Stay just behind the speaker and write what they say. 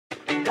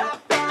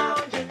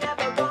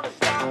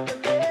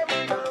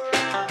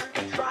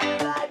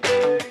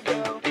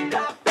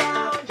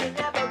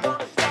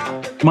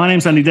My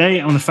name's Andy Day.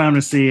 I'm the founder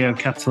and CEO of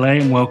Capital A,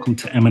 and welcome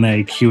to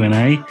M&A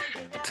Q&A.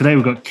 Today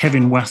we've got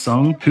Kevin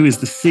Wassong, who is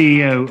the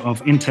CEO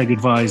of Integ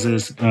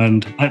Advisors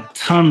and at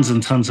tons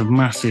and tons of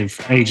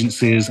massive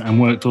agencies and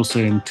worked also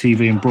in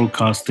TV and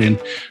broadcasting.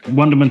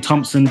 Wunderman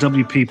Thompson,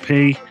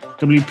 WPP,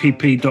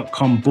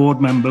 WPP.com board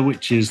member,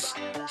 which is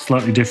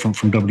slightly different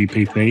from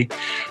WPP.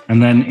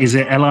 And then is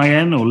it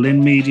LIN or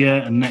Lin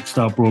Media and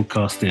Nexstar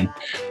Broadcasting?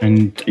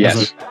 And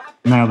yes.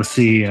 Now the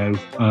CEO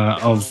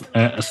of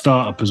a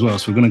startup as well.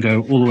 So we're going to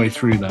go all the way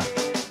through that.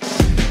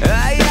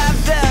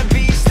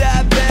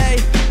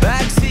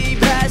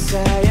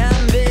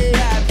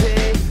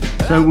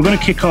 So we're going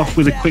to kick off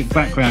with a quick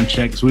background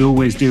check, as we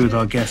always do with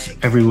our guests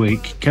every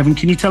week. Kevin,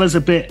 can you tell us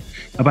a bit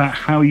about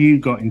how you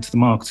got into the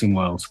marketing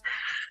world?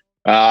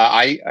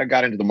 I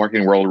got into the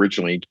marketing world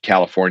originally in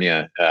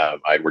California.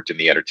 I worked in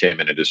the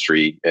entertainment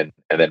industry and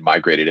then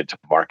migrated into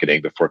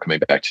marketing before coming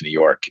back to New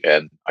York.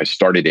 And I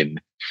started in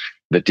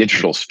the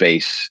digital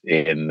space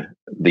in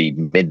the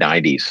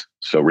mid-90s.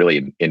 So really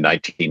in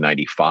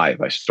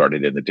 1995, I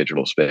started in the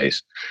digital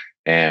space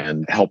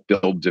and helped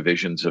build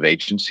divisions of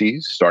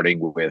agencies, starting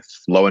with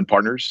Lowen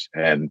Partners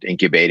and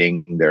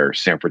incubating their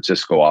San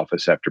Francisco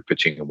office after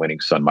pitching and winning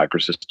Sun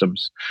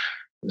Microsystems.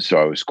 So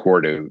I was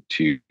core to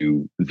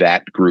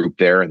that group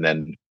there, and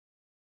then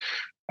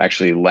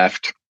actually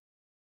left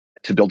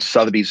to build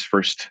Sotheby's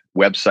first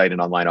website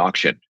and online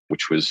auction,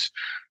 which was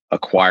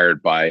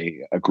acquired by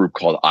a group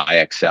called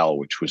IXL,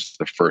 which was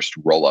the first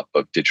roll-up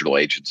of digital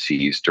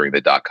agencies during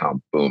the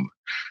dot-com boom.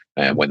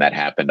 And when that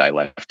happened, I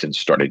left and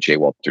started J.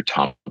 Walter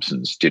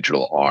Thompson's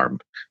digital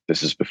arm.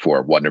 This is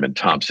before Wunderman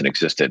Thompson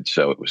existed,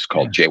 so it was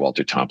called J.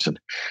 Walter Thompson.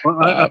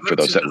 Well, for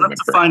those that remember.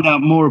 To find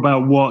out more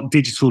about what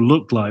digital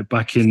looked like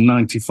back in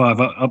 '95,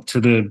 up to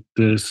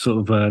the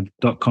sort of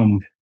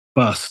dot-com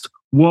bust.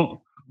 What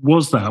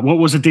was that? What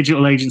was a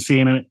digital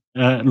agency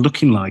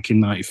looking like in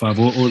 '95,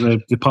 or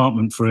the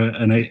department for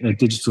a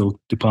digital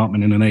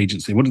department in an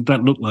agency? What did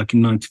that look like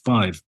in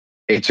 '95?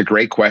 It's a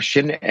great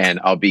question, and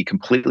I'll be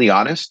completely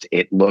honest.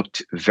 It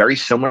looked very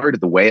similar to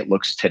the way it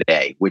looks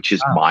today, which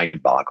is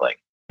mind-boggling.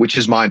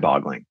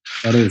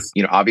 That is.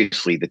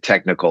 Obviously, the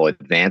technical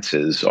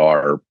advances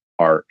are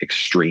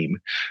extreme,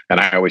 and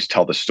I always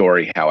tell the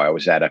story how I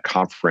was at a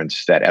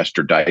conference that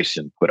Esther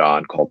Dyson put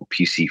on called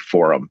PC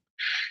Forum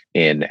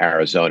in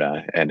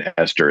Arizona, and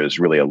Esther is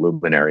really a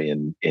luminary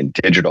in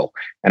digital.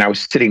 And I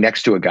was sitting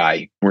next to a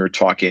guy. We were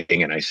talking,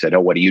 and I said,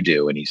 "Oh, what do you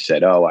do?" And he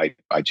said, "Oh,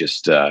 I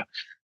just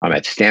I'm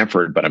at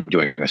Stanford, but I'm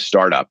doing a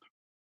startup."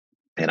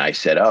 And I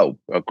said, "Oh,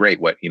 great.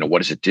 What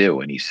does it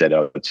do?" And he said,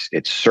 "Oh,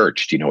 it's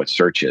search. Do you know what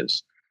search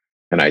is?"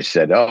 And I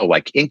said, "Oh,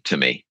 like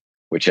Inktomi,"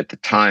 which at the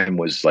time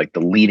was like the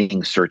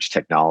leading search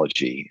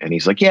technology. And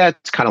he's like, "Yeah,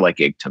 it's kind of like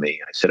Inktomi."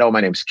 I said, "Oh, my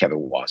name's Kevin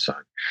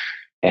Wassong."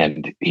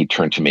 And he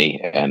turned to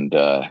me and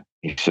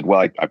he said,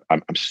 "Well,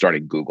 I'm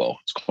starting Google.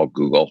 It's called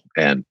Google."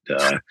 And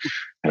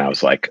I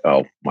was like,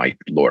 "Oh my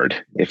Lord!"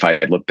 If I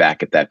had looked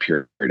back at that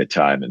period of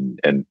time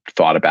and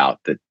thought about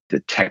the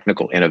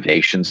technical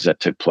innovations that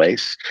took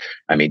place,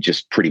 I mean,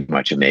 just pretty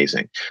much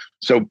amazing.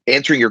 So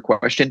answering your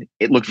question,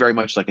 it looked very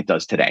much like it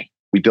does today.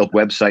 We built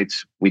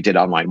websites. We did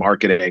online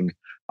marketing.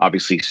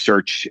 Obviously,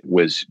 search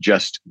was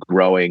just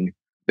growing.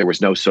 There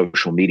was no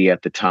social media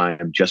at the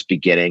time, just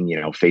beginning.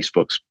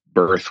 Facebook's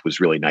birth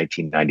was really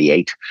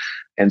 1998.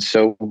 And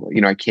so,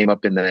 I came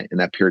up in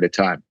that period of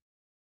time.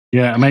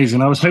 Yeah,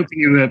 amazing. I was hoping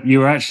you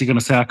were actually going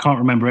to say, I can't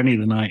remember any of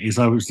the 90s.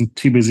 I was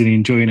too busy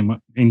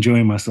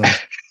enjoying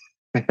myself.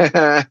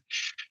 Well,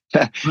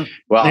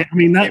 I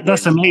mean,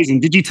 that's amazing.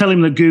 Did you tell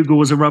him that Google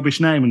was a rubbish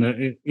name and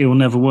that it will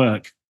never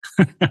work?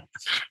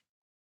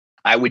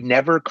 I would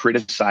never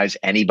criticize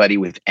anybody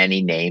with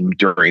any name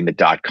during the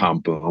dot-com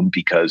boom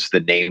because the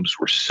names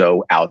were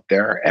so out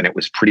there, and it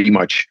was pretty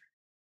much,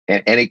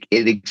 and it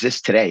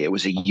exists today. It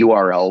was a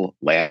URL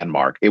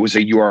landmark. It was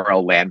a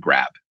URL land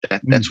grab.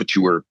 That's what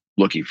you were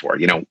looking for.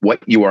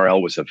 What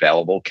URL was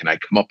available? Can I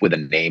come up with a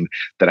name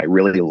that I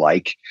really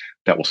like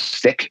that will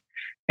stick?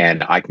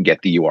 And I can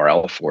get the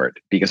URL for it.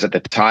 Because at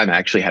the time, I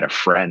actually had a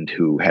friend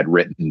who had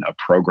written a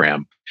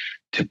program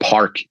to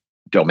park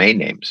domain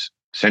names.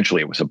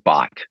 Essentially, it was a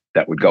bot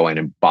that would go in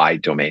and buy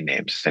domain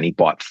names. And he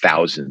bought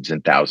thousands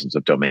and thousands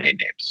of domain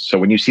names. So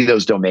when you see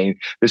this domain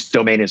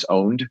is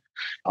owned,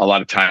 a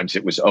lot of times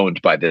it was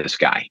owned by this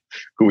guy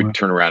who would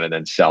turn around and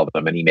then sell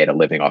them. And he made a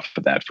living off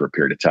of that for a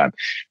period of time.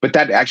 But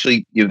that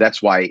actually,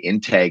 that's why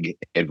Integ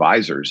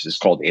Advisors is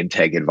called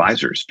Integ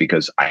Advisors,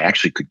 because I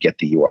actually could get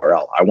the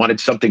URL. I wanted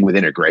something with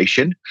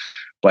integration,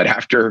 but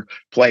after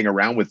playing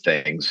around with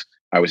things,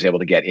 I was able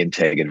to get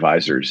Integ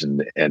Advisors,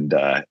 and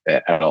a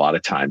lot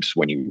of times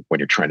when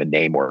you're trying to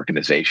name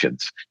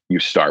organizations, you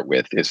start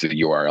with, is the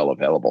URL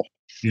available?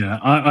 Yeah,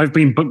 I've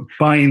been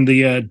buying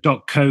the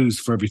 .co's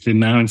for everything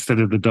now instead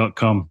of the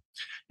 .com.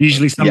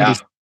 Usually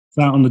somebody's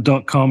out on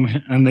the .com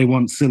and they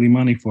want silly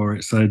money for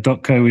it, so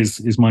 .co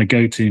is my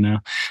go-to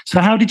now.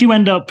 So how did you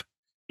end up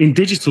in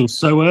digital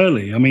so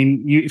early. I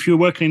mean, if you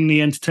were working in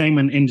the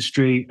entertainment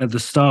industry at the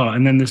start,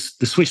 and then the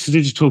switch to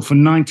digital for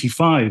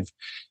 95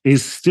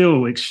 is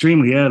still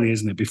extremely early,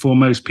 isn't it? Before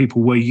most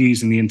people were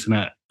using the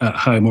internet at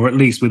home, or at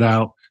least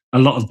without a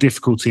lot of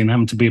difficulty and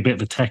having to be a bit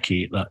of a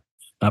techie at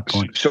that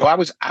point. So I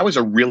was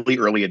a really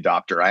early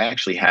adopter. I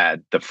actually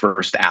had the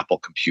first Apple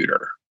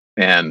computer,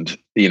 and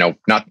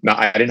not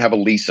I didn't have a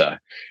Lisa,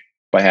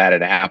 but I had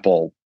an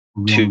Apple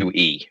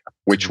IIe,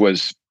 which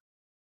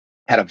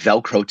had a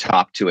Velcro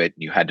top to it,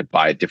 and you had to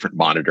buy a different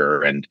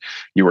monitor, and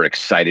you were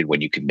excited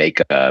when you could make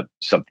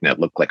something that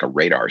looked like a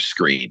radar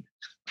screen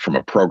from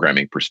a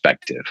programming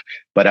perspective.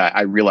 But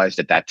I realized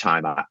at that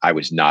time I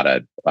was not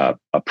a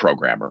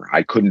programmer.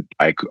 I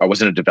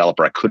wasn't a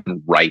developer. I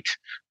couldn't write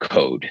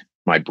code.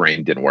 My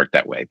brain didn't work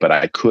that way, but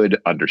I could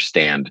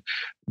understand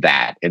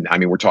that. And I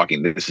mean, we're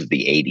talking, this is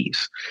the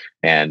 80s.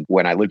 And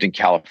when I lived in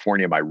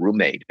California, my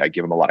roommate, I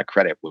give him a lot of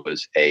credit,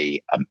 was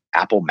a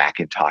Apple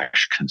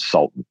Macintosh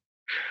consultant.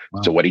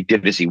 Wow. So what he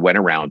did is he went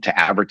around to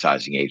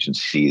advertising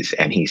agencies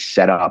and he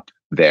set up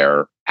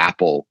their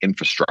Apple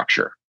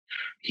infrastructure.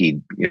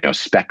 He'd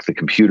spec the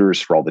computers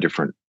for all the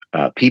different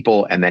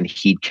people, and then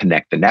he'd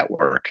connect the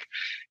network.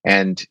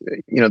 And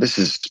this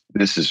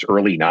is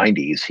early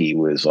 90s. He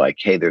was like,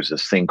 hey, there's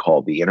this thing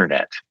called the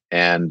internet.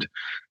 And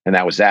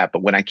that was that.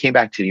 But when I came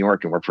back to New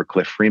York and worked for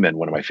Cliff Freeman,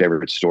 one of my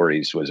favorite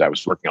stories was I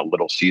was working at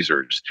Little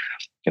Caesars,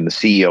 and the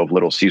CEO of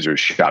Little Caesars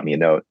shot me a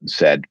note and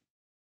said,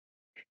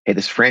 hey,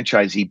 this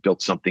franchisee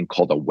built something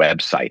called a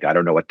website. I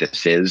don't know what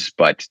this is,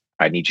 but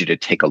I need you to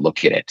take a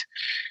look at it.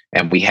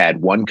 And we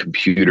had one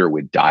computer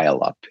with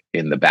dial-up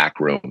in the back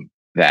room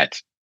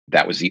that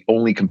was the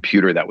only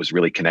computer that was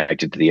really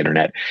connected to the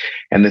internet.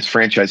 And this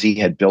franchisee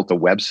had built a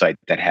website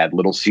that had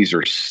Little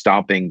Caesars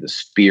stomping the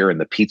spear and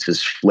the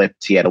pizzas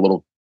flipped. He had a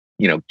little,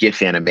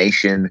 GIF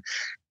animation.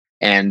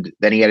 And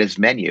then he had his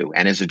menu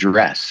and his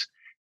address.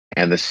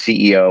 And the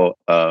CEO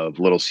of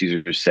Little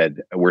Caesars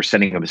said, we're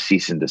sending him a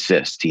cease and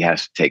desist. He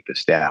has to take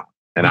this down.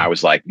 And I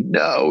was like,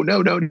 no.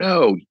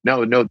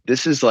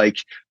 This is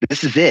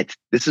it.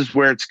 This is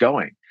where it's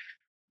going.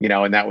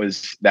 And that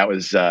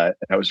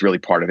was really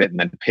part of it. And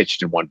then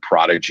pitched and won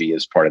Prodigy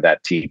as part of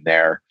that team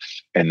there.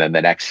 And then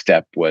the next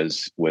step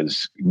was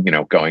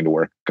going to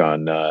work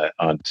on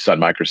Sun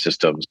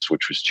Microsystems,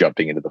 which was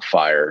jumping into the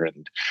fire.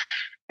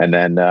 And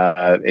then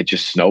it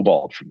just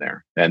snowballed from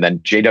there. And then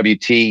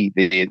JWT,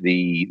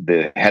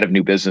 the head of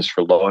new business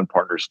for Lowen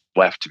Partners,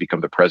 left to become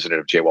the president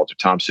of J. Walter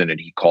Thompson. And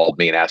he called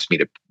me and asked me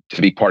to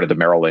be part of the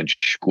Merrill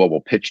Lynch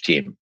global pitch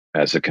team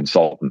as a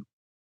consultant.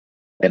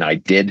 And I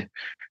did.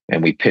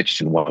 And we pitched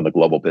and won the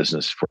global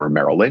business for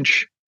Merrill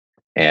Lynch.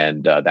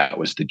 And that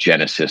was the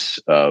genesis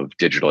of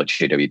digital at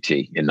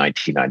JWT in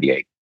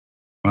 1998.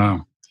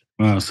 Wow.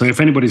 So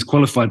if anybody's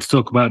qualified to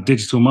talk about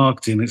digital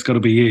marketing, it's got to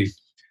be you.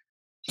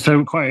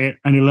 So quite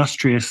an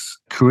illustrious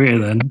career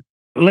then.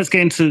 Let's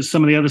get into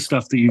some of the other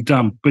stuff that you've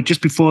done. But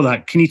just before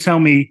that, can you tell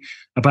me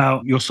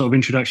about your sort of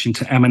introduction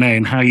to M&A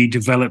and how you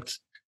developed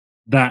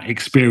that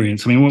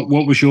experience? I mean,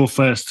 what was your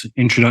first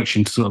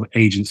introduction to sort of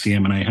agency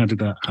M&A? How did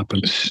that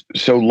happen?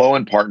 So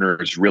Lowen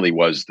Partners really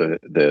was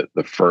the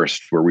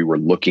first where we were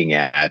looking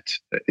at,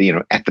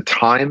 at the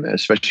time,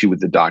 especially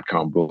with the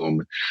dot-com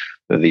boom,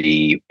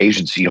 the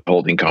agency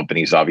holding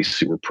companies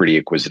obviously were pretty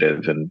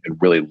acquisitive and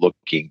really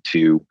looking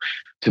to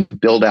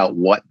build out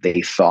what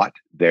they thought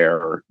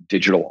their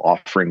digital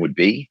offering would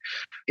be.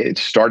 It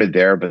started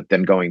there, but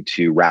then going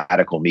to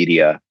Radical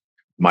Media,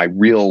 my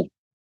real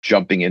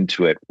jumping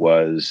into it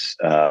was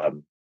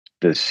the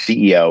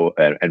CEO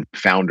and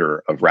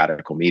founder of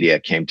Radical Media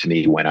came to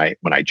me when I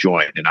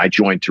joined, and I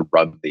joined to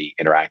run the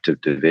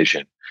interactive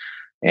division.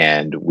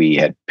 And we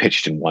had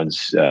pitched and won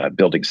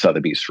building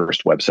Sotheby's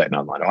first website and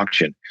online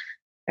auction.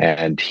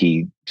 And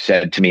he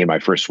said to me in my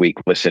first week,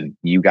 listen,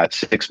 you got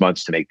 6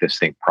 months to make this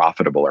thing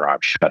profitable or I'm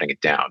shutting it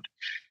down.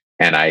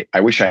 And I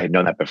wish I had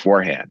known that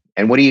beforehand.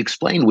 And what he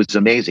explained was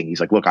amazing. He's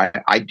like, look,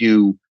 I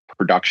do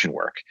production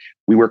work.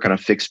 We work on a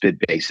fixed bid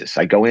basis.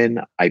 I go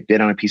in, I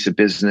bid on a piece of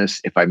business.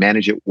 If I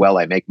manage it well,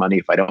 I make money.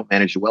 If I don't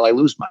manage it well, I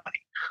lose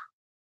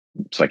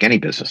money. It's like any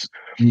business.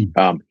 He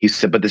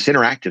said, but this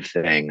interactive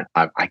thing,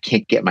 I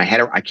can't get my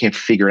head around. I can't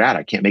figure it out.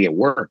 I can't make it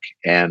work.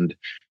 And,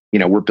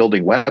 we're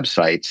building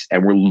websites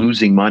and we're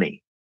losing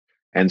money.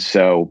 And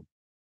so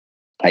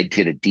I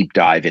did a deep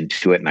dive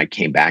into it and I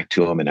came back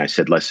to him and I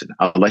said, listen,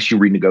 unless you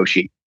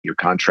renegotiate your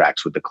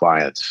contracts with the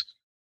clients,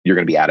 you're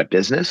going to be out of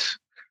business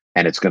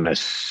and it's going to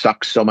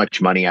suck so much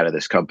money out of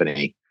this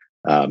company.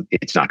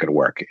 It's not going to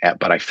work.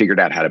 But I figured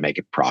out how to make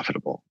it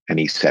profitable. And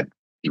he said,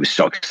 he was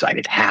so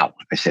excited. How?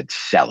 I said,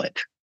 sell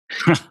it.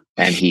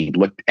 And he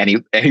looked at me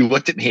and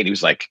he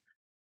was like,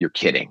 you're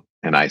kidding.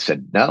 And I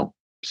said, no,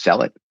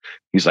 sell it.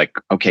 He's like,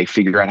 okay,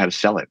 figure out how to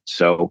sell it.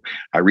 So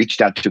I reached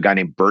out to a guy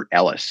named Bert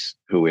Ellis,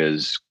 who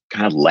is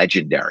kind of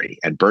legendary.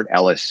 And Bert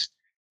Ellis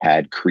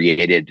had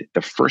created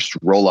the first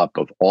roll-up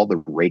of all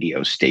the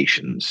radio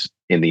stations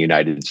in the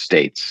United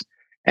States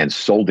and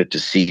sold it to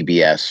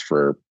CBS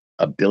for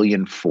 $1.4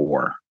 billion.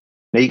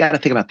 Now you got to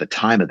think about the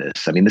time of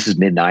this. I mean, this is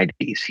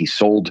mid-90s. He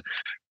sold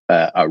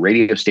a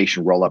radio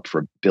station roll up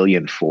for $1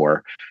 billion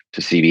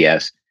to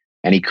CBS,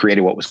 and he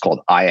created what was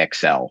called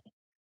IXL,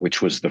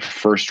 which was the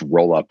first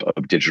roll up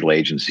of digital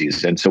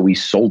agencies. And so we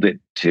sold it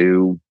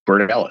to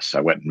Bert Ellis.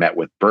 I went and met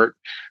with Bert.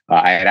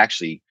 I had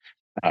actually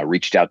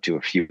reached out to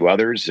a few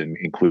others,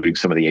 including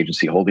some of the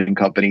agency holding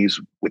companies,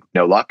 with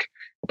no luck.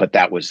 But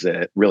that was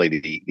really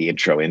the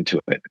intro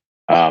into it.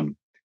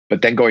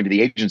 But then going to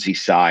the agency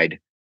side,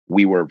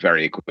 we were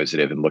very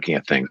acquisitive in looking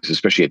at things,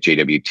 especially at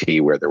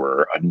JWT, where there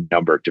were a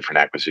number of different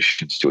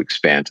acquisitions to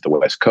expand to the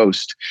West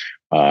Coast,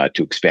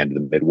 to expand to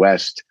the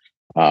Midwest.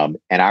 And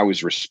I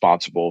was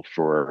responsible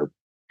for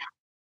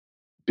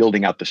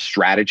building out the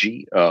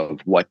strategy of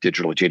what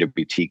digital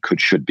JWT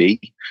should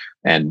be,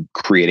 and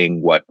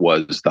creating what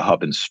was the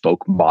hub and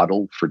spoke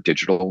model for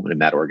digital in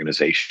that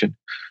organization.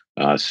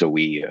 So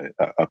we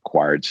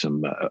acquired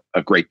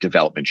a great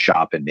development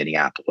shop in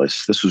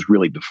Minneapolis. This was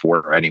really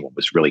before anyone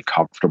was really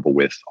comfortable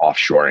with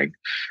offshoring,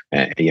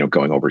 and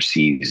going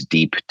overseas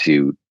deep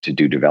to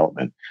do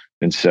development.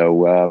 And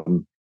so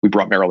we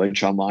brought Merrill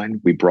Lynch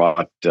online. We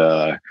brought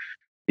did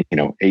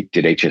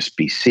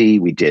HSBC.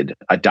 We did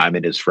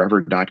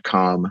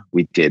ADiamondIsForever.com.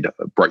 We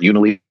brought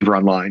Unilever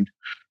online.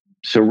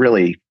 So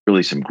really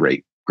some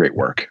great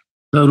work.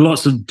 So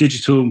lots of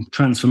digital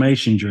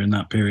transformation during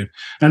that period.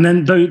 And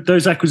then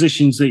those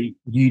acquisitions that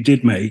you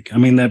did make, I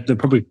mean, they're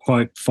probably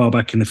quite far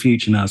back in the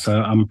future now,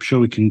 so I'm sure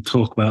we can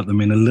talk about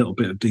them in a little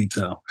bit of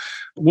detail.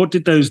 What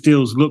did those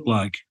deals look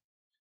like?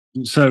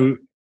 So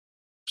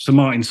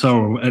Martin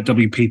Sorrell at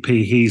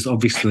WPP, he's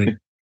obviously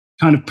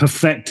kind of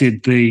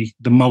perfected the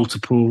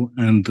multiple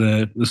and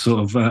the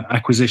sort of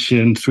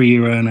acquisition,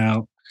 3-year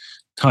earn-out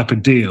type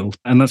of deal,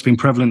 and that's been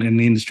prevalent in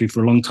the industry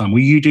for a long time. Were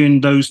you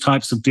doing those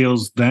types of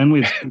deals then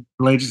with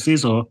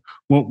agencies, or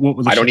what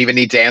were the I don't even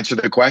need to answer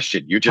the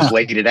question. You just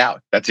laid it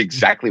out. That's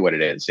exactly what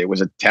it is. It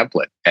was a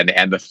template, and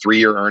the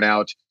 3-year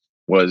earnout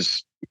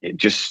was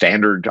just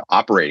standard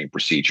operating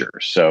procedure.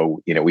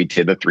 So we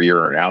did the 3-year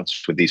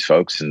earnouts with these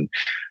folks, and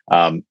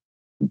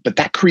but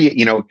that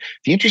the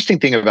interesting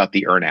thing about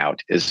the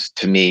earnout is,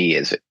 to me,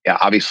 is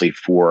obviously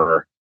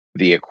for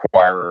the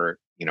acquirer.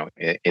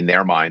 In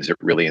their minds, it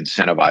really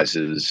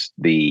incentivizes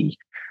the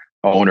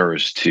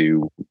owners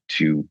to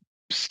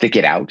stick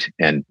it out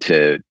and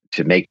to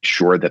make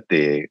sure that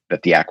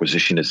the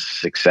acquisition is a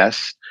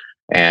success.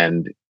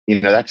 And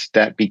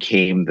that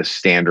became the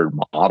standard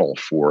model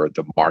for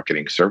the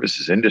marketing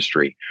services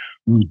industry.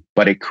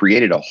 But it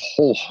created a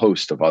whole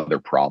host of other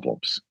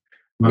problems,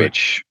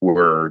 which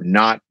were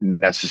not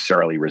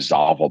necessarily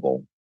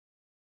resolvable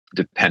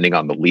depending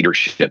on the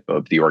leadership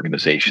of the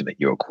organization that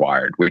you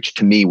acquired, which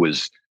to me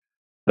was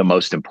the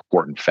most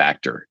important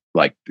factor.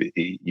 Like,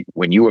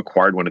 when you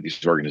acquired one of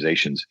these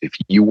organizations, if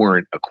you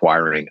weren't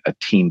acquiring a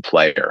team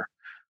player,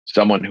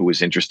 someone who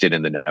was interested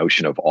in the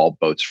notion of all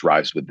boats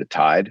rise with the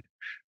tide,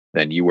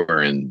 then you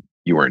were in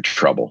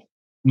trouble.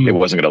 It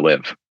wasn't going to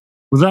live.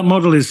 Well, that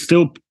model is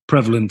still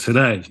prevalent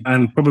today,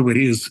 and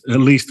probably is at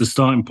least the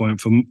starting point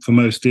for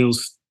most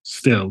deals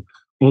still.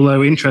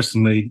 Although,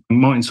 interestingly,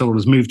 Martin Sorrell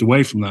has moved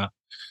away from that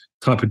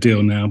type of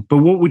deal now. But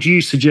what would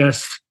you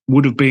suggest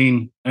would have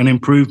been an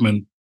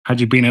improvement had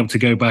you been able to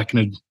go back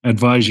and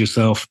advise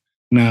yourself,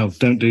 now,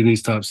 don't do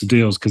these types of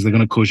deals because they're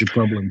going to cause you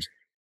problems?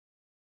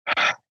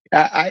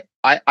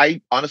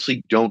 I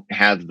honestly don't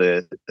have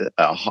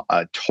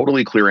a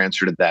totally clear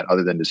answer to that,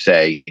 other than to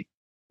say,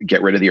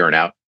 get rid of the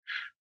earnout,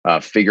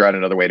 figure out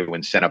another way to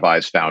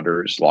incentivize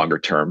founders longer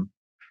term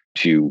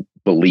to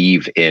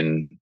believe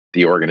in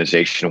the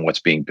organization and what's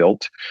being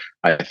built.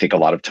 I think a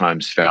lot of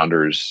times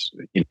founders,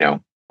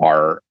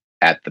 are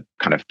at the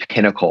kind of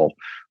pinnacle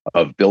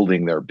of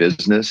building their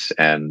business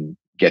and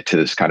get to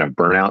this kind of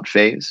burnout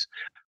phase.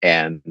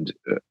 And,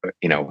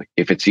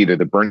 if it's either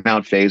the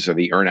burnout phase or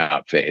the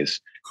earnout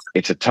phase,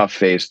 it's a tough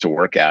phase to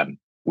work at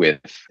with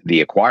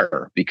the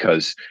acquirer,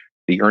 because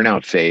the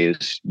earnout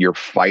phase, you're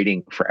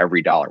fighting for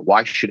every dollar.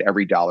 Why should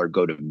every dollar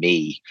go to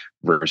me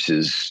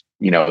versus,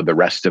 the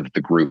rest of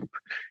the group?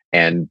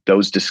 And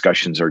those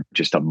discussions are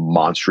just a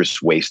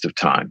monstrous waste of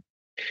time,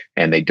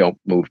 and they don't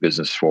move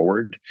business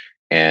forward.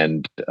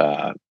 And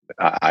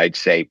I'd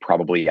say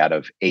probably out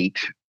of 8,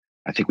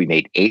 I think we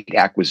made 8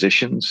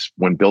 acquisitions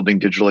when building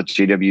digital at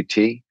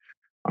JWT.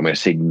 I'm going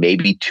to say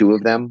maybe 2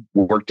 of them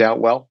worked out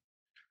well,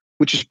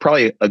 which is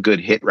probably a good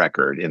hit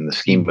record in the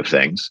scheme of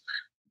things.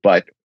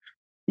 But,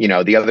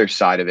 the other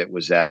side of it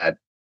was that,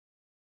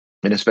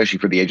 and especially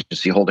for the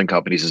agency holding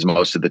companies, is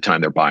most of the time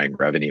they're buying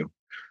revenue.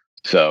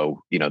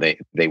 So,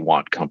 they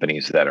want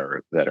companies that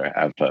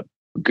have a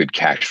good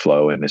cash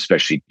flow, and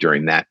especially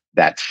during that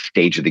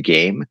stage of the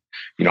game.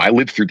 I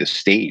lived through the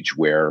stage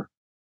where,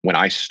 when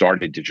I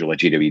started digital at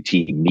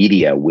JWT,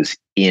 media was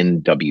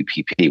in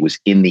WPP, was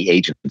in the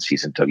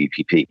agencies in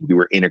WPP. We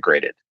were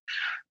integrated.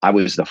 I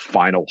was the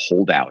final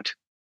holdout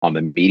on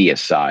the media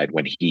side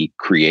when he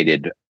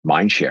created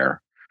Mindshare.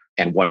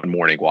 And one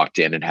morning walked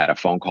in and had a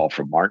phone call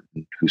from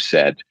Martin, who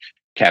said,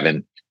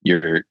 "Kevin,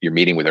 you're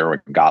meeting with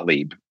Erwin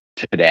Gottlieb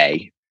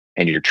today,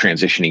 and you're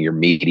transitioning your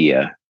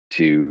media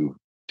to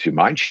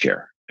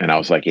Mindshare." And I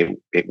was like,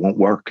 it won't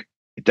work.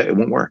 It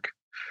won't work.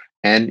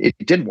 and it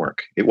didn't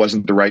work. It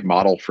wasn't the right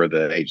model for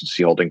the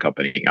agency holding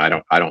company.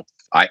 I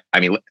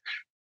mean,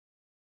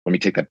 let me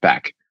take that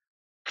back.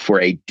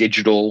 For a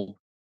digital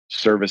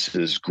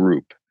services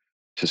group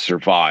to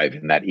survive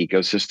in that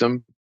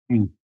ecosystem,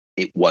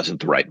 it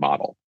wasn't the right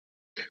model.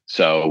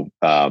 So,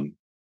 I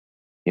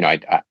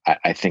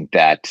think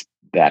that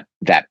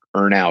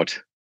earnout,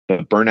 the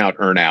burnout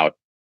earnout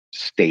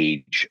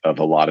stage of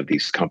a lot of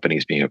these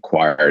companies being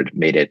acquired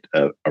made it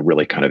a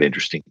really kind of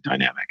interesting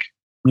dynamic.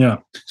 Yeah.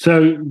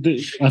 So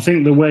I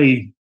think the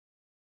way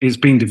it's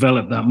being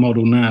developed, that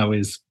model now,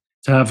 is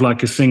to have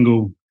like a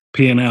single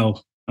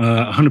P&L,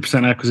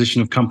 100%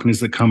 acquisition of companies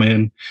that come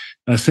in,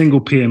 a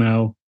single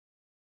P&L,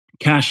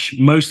 cash,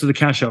 most of the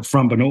cash up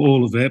front, but not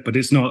all of it, but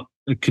it's not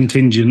a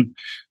contingent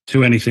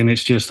to anything.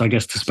 It's just, I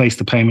guess, to space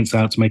the payments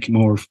out to make it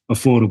more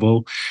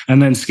affordable.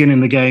 And then skin in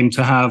the game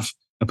to have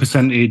a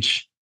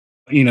percentage,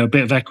 a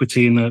bit of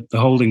equity in the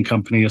holding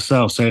company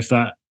yourself. So if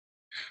that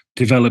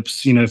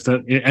develops, if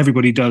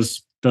everybody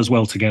does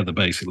well together,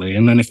 basically.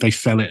 And then if they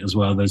sell it as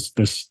well,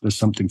 there's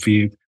something for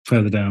you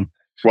further down.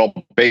 Well,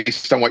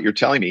 based on what you're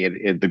telling me,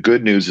 the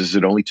good news is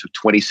it only took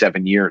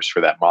 27 years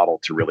for that model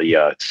to really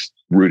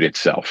root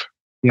itself.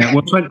 Yeah,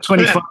 well,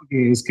 25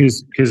 years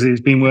because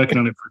he's been working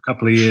on it for a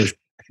couple of years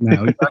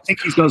now. I think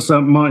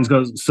Martin's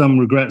got some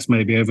regrets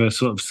maybe over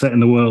sort of setting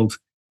the world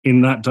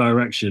in that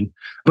direction,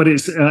 but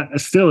it's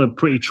still a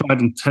pretty tried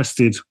and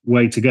tested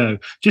way to go.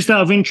 Just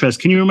out of interest,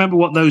 can you remember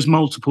what those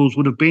multiples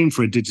would have been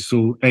for a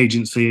digital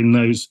agency in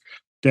those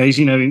days?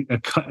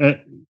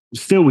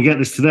 Still we get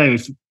this today.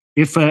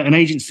 If an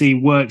agency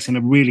works in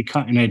a really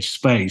cutting edge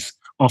space,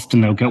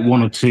 often they'll get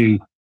one or two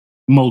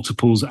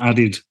multiples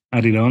added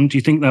on. Do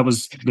you think that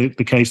was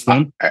the case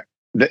then?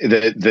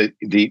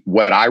 The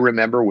what I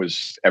remember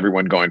was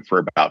everyone going for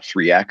about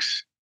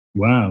 3x.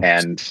 Wow.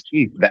 And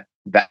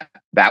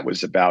that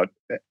was about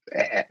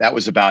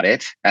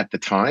it at the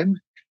time.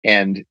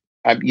 And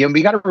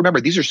we got to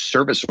remember, these are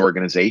service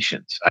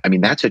organizations. I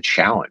mean, that's a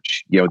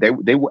challenge.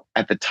 They were,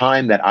 at the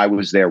time that I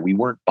was there, we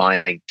weren't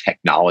buying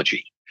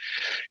technology.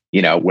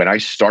 When I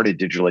started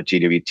digital at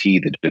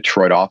JWT, the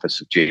Detroit office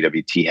of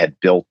JWT had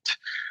built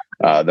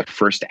the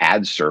first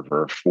ad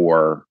server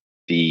for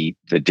the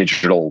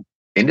digital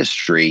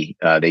industry.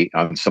 They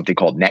on something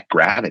called Net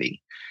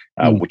Gravity,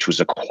 which was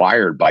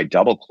acquired by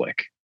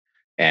DoubleClick.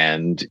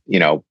 And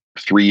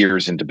 3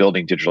 years into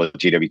building digital at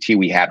JWT,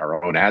 we had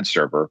our own ad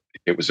server.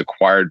 It was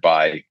acquired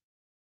by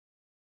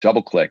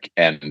DoubleClick,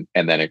 and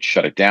then it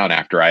shut it down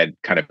after I had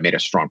kind of made a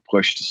strong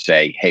push to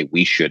say, hey,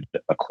 we should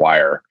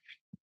acquire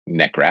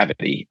Net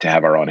Gravity to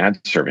have our own ad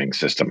serving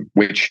system,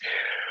 which,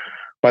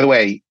 by the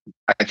way,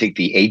 I think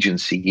the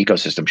agency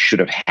ecosystem should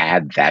have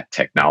had that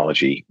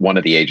technology. One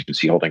of the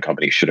agency holding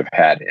companies should have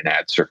had an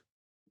ad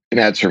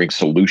serving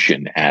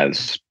solution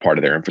as part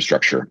of their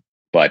infrastructure.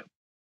 But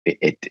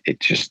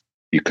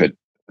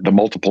the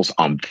multiples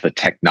on the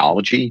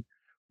technology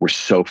were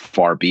so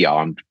far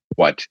beyond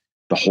what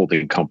the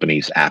holding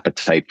company's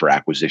appetite for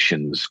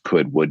acquisitions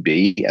would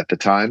be at the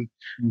time.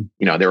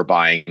 They were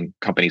buying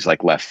companies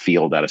like Left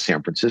Field out of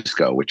San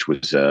Francisco, which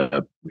was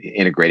a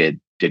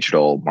integrated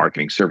digital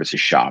marketing services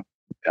shop.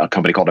 A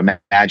company called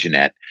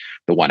Imaginet,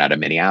 the one out of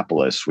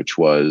Minneapolis, which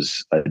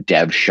was a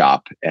dev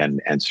shop and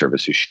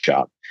services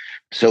shop.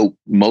 So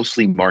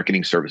mostly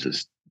marketing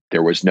services.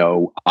 There was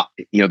no,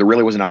 there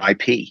really wasn't an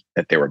IP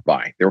that they were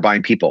buying. They were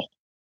buying people.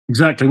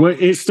 Exactly. Well,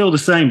 it's still the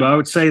same, but I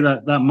would say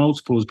that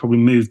multiple has probably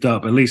moved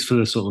up, at least for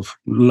the sort of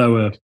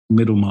lower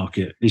middle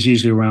market. It's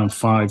usually around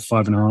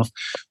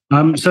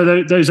 5.5.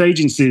 So those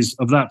agencies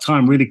of that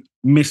time really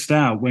missed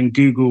out when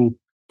Google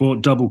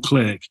bought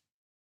DoubleClick.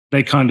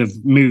 They kind of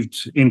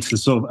moved into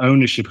sort of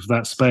ownership of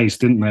that space,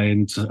 didn't they?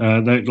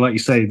 And like you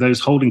say, those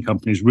holding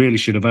companies really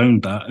should have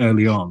owned that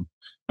early on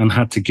and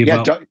had to give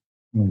up.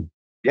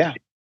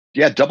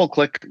 Yeah,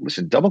 DoubleClick.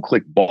 Listen,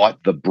 DoubleClick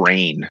bought the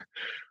brain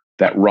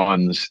that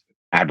runs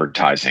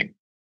advertising.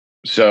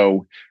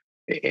 So,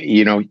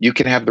 you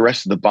can have the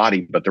rest of the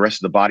body, but the rest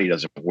of the body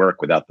doesn't work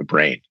without the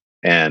brain.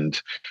 And,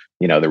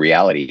 the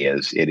reality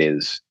is, it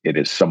is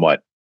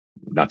somewhat,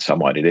 not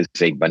somewhat, it is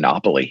a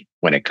monopoly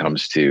when it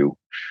comes to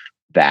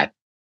that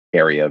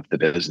area of the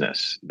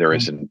business. There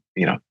isn't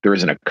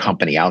a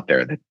company out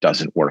there that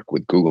doesn't work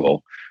with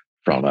Google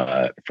from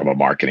a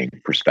marketing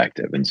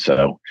perspective. And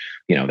so,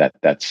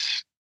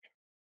 that's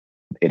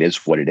it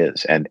is what it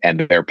is, and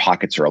their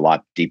pockets are a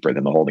lot deeper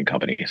than the holding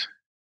companies.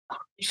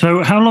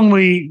 So, how long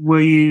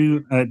were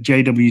you at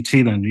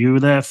JWT then? You were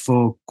there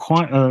for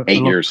quite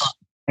 8 years.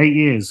 8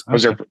 years. I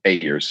was there for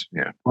 8 years.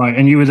 Yeah. Right,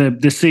 and you were the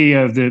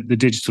CEO of the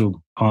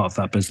digital part of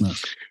that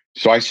business.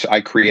 So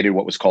I created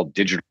what was called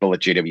Digital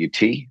at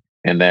JWT,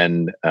 and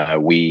then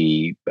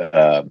we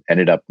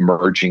ended up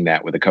merging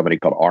that with a company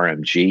called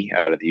RMG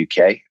out of the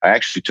UK. I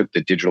actually took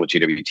the Digital at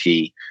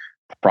JWT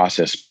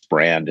process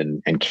brand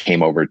and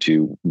came over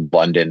to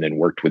London and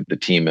worked with the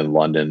team in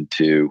London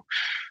to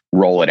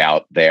roll it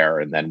out there,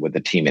 and then with the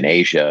team in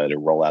Asia to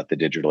roll out the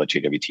Digital at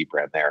JWT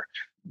brand there.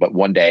 but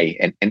one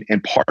day,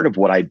 and part of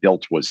what I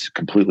built was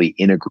completely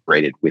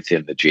integrated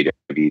within the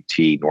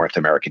JWT North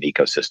American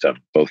ecosystem,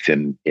 both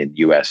in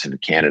US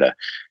and Canada.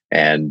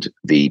 And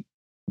the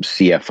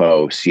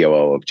CFO,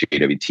 COO of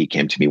JWT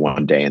came to me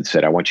one day and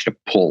said, I want you to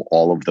pull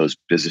all of those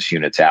business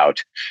units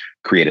out,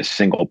 create a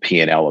single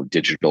P&L of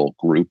digital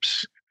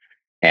groups,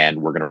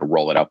 and we're going to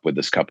roll it up with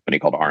this company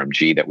called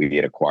RMG that we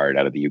had acquired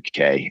out of the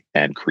UK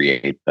and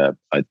create a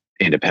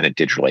independent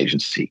digital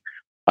agency.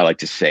 I like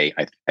to say,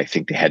 I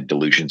think they had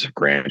delusions of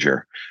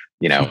grandeur.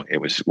 It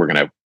was, we're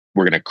going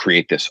to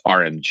create this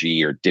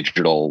RMG or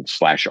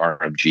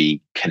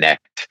digital/RMG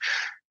Connect,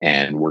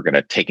 and we're going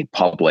to take it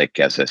public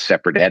as a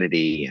separate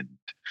entity, and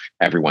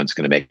everyone's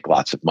going to make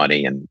lots of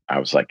money. And I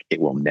was like, it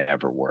will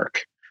never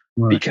work.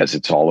 Right. Because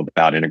it's all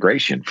about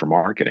integration for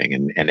marketing,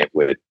 and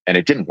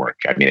it didn't work.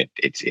 I mean,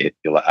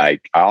 I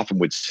often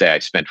would say I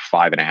spent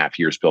 5.5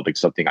 years building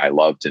something I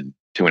loved and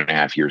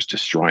 2.5 years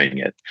destroying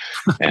it,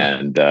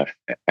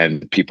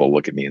 and people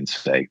look at me and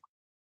say,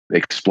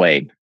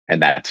 "Explain,"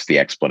 and that's the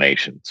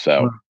explanation.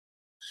 So. Right.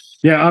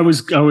 Yeah, I was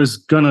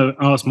going to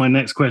ask, my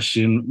next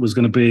question was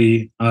going to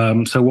be,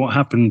 so what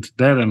happened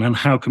there then, and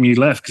how come you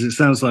left? Because it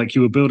sounds like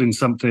you were building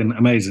something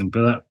amazing,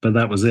 but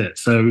that was it.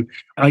 So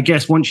I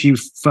guess once you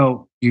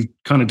felt you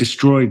kind of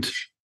destroyed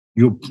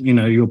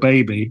your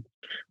baby,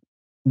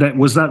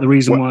 was that the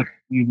reason why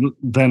you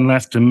then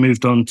left and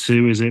moved on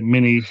to, is it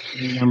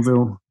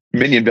Minionville?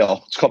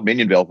 Minionville. It's called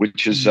Minionville,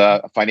 which is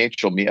a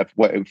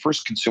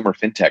first consumer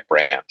fintech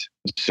brand.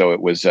 So it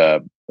was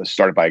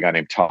started by a guy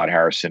named Todd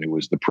Harrison, who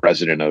was the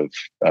president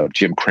of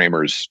Jim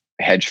Cramer's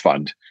hedge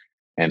fund,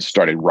 and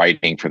started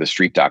writing for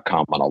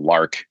TheStreet.com on a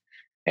lark,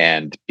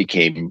 and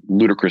became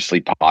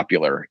ludicrously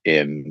popular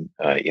in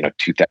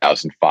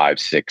 2005,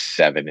 6,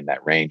 7, in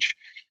that range.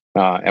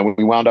 And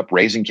we wound up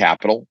raising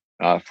capital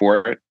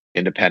for it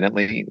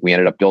independently. We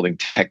ended up building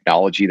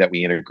technology that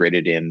we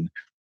integrated in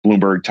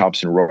Bloomberg,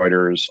 Thomson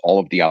Reuters, all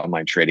of the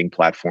online trading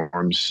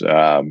platforms,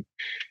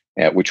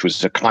 which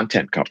was a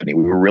content company.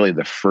 We were really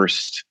the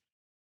first.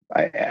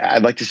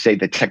 I'd like to say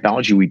the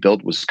technology we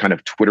built was kind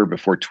of Twitter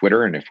before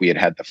Twitter. And if we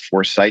had the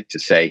foresight to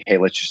say, hey,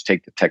 let's just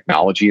take the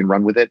technology and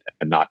run with it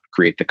and not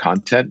create the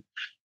content,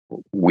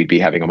 we'd be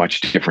having a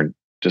much different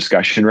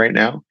discussion right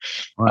now.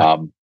 Right.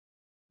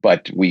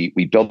 But we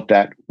built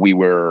that. We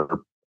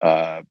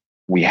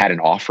had an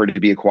offer to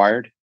be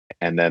acquired.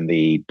 And then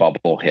the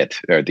bubble hit,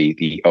 or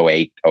the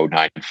 08,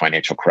 09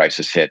 financial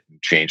crisis hit,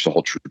 and changed the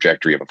whole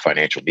trajectory of a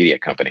financial media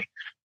company.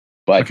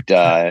 But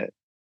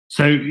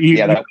so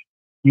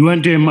you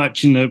weren't doing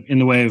much in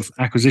the way of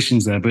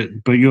acquisitions there,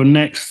 but your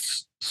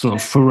next sort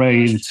of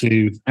foray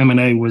into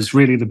M&A was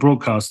really the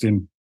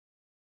broadcasting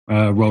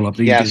roll up.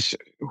 Yes.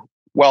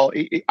 Well,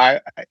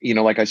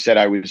 like I said,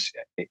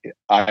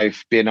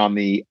 I've been on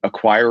the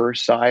acquirer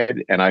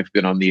side and I've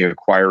been on the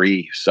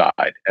acquiree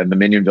side, and the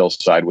Minionville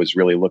side was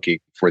really looking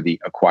for the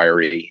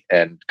acquiree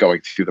and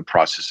going through the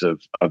process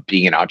of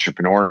being an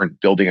entrepreneur and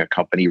building a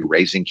company,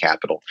 raising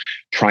capital,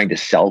 trying to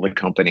sell the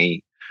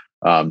company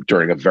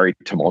during a very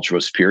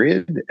tumultuous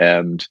period.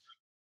 And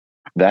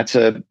that's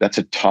a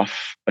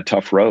tough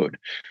road.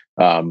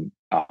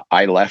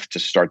 I left to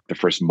start the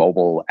first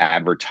mobile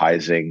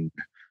advertising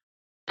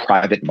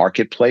private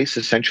marketplace,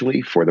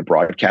 essentially, for the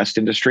broadcast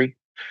industry.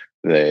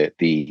 The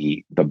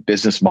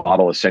business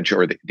model,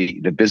 essentially, or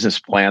the business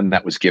plan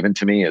that was given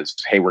to me is,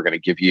 hey, we're going to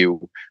give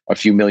you a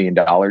few $1 million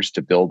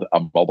to build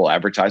a mobile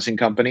advertising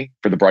company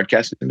for the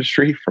broadcast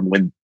industry from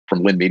Lynn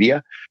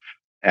Media.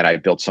 And I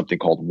built something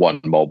called One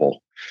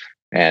Mobile.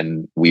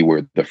 And we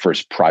were the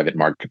first private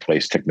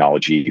marketplace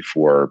technology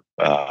for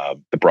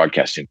the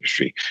broadcast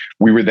industry.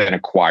 We were then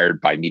acquired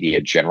by Media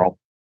General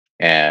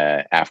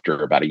after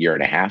about 1.5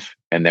 years.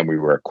 And then we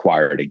were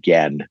acquired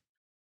again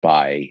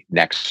by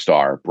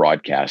Nexstar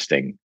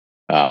Broadcasting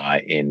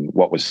in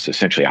what was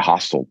essentially a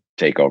hostile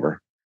takeover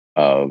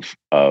of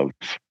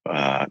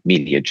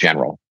Media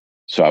General.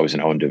 So I was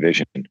an own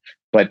division.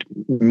 But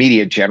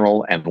Media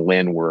General and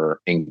Lynn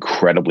were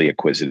incredibly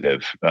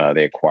acquisitive.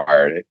 They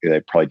probably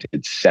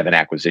did 7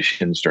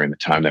 acquisitions during the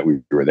time that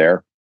we were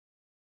there.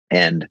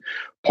 And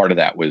part of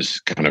that was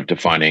kind of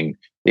defining,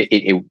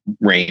 it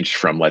ranged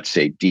from, let's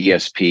say,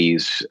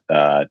 DSPs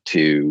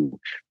to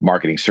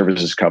marketing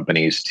services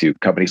companies to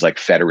companies like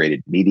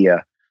Federated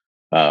Media,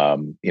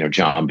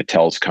 John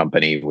Battelle's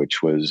company, which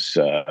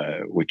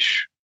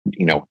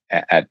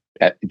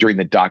during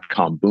the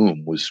dot-com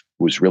boom was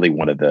really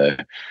one of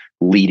the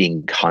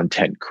leading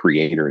content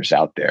creators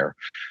out there,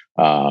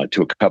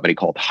 to a company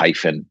called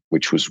Hyphen,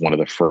 which was one of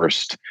the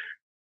first,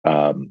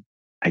 I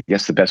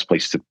guess the best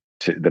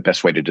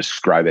way to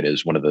describe it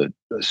is one of the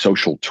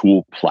social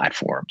tool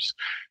platforms.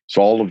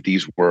 So all of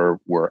these were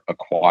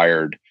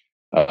acquired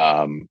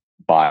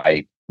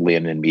by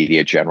Lynn and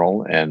Media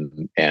General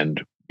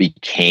and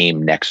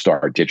became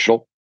Nexstar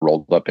Digital,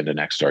 rolled up into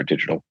Nexstar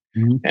Digital.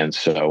 Mm-hmm. And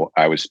so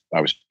I was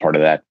part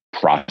of that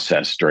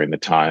process during the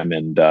time.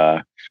 And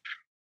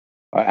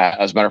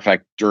as a matter of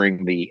fact,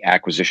 during the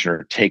acquisition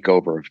or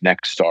takeover of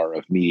Nexstar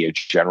of Media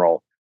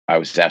General, I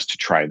was asked to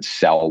try and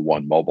sell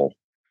One Mobile.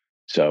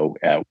 So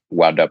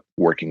wound up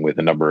working with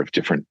a number of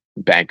different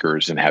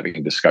bankers and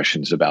having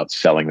discussions about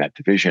selling that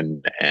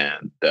division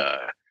and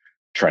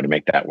trying to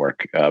make that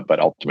work. But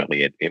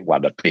ultimately, it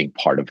wound up being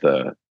part of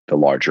the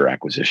larger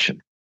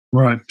acquisition.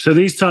 Right. So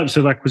these types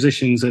of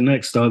acquisitions at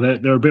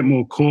Nexstar, they're a bit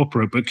more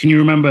corporate, but can you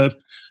remember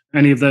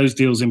any of those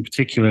deals in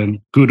particular,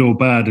 good or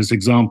bad, as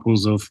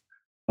examples of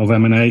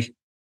M&A?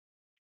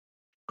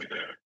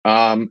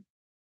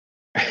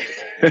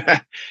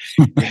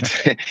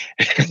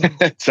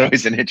 It's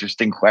always an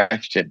interesting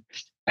question.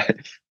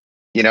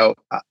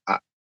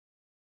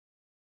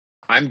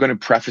 I'm going to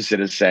preface it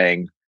as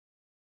saying,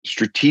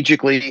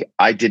 strategically,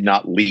 I did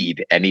not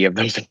lead any of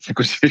those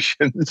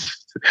acquisitions.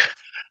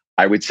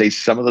 I would say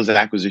some of those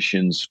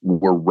acquisitions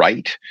were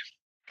right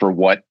for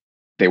what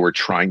they were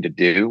trying to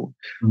do.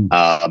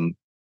 I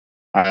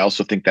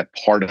also think that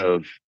part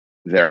of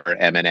their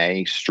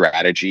M&A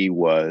strategy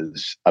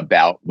was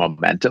about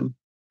momentum,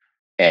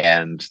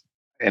 and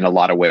in a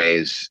lot of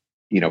ways,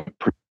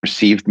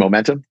 perceived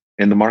momentum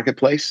in the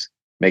marketplace,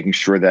 making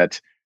sure that,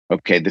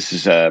 okay, this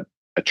is a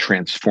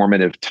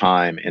transformative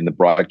time in the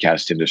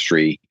broadcast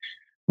industry.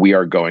 We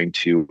are going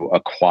to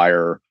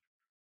acquire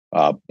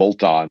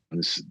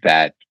bolt-ons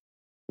that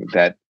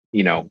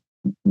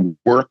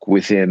work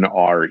within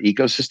our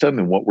ecosystem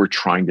and what we're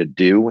trying to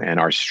do and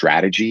our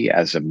strategy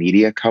as a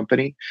media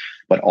company,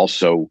 but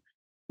also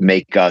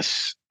make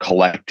us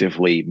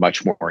collectively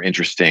much more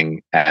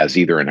interesting as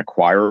either an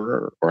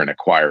acquirer or an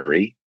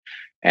acquiree.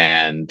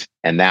 And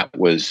that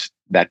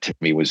to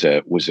me was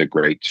a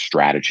great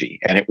strategy,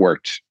 and it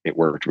worked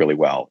really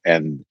well.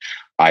 And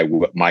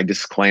my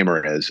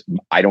disclaimer is,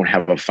 I don't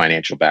have a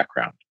financial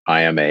background.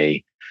 I am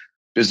a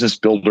business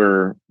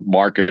builder,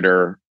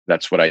 marketer.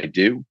 That's what I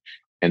do.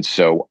 And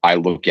so I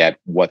look at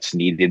what's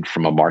needed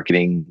from a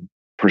marketing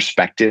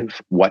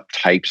perspective, what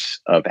types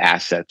of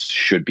assets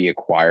should be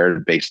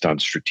acquired based on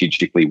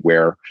strategically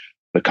where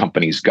the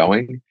company's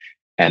going,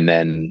 and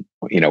then,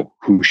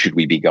 who should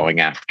we be going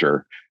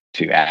after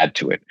to add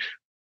to it.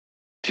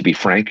 To be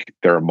frank,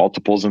 there are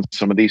multiples in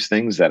some of these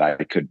things that I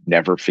could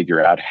never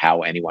figure out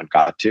how anyone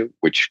got to,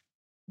 which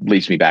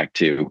leads me back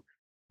to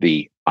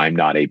I'm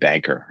not a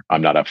banker.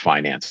 I'm not a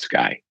finance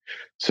guy.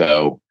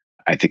 So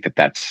I think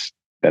that's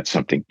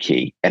something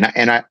key. And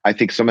I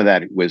think some of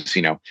that was,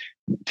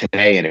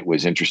 today, and it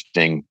was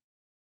interesting.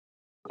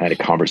 I had a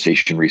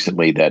conversation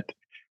recently that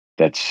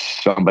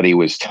somebody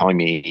was telling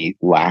me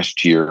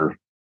last year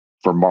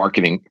for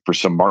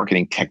some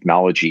marketing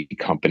technology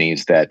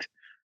companies that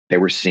they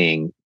were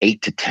seeing 8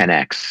 to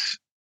 10x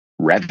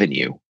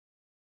revenue,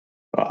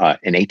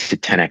 an 8 to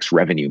 10x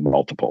revenue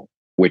multiple,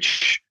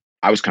 which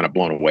I was kind of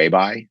blown away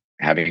by,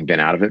 having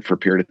been out of it for a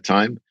period of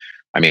time.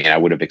 I mean, I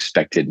would have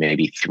expected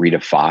maybe 3 to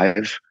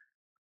 5,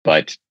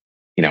 but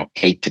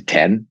 8 to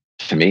 10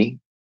 to me,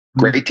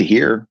 great to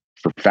hear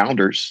for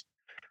founders.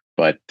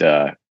 But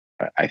I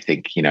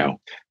think, a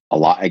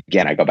lot,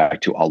 again, I go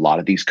back to a lot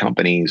of these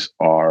companies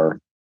are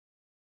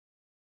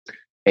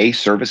A,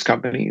 service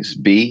companies,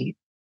 B,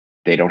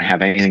 they don't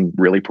have anything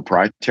really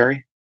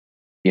proprietary.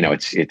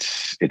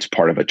 It's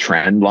part of a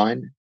trend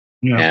line.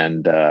 Yeah.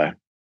 And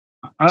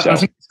I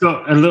think it's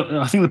got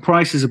I think the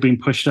prices have been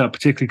pushed up,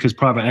 particularly because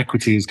private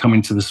equity is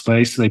coming to the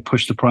space. So they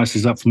push the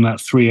prices up from that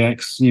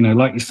 3x.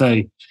 Like you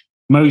say,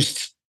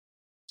 most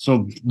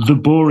sort of the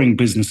boring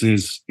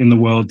businesses in the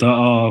world that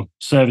are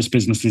service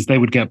businesses, they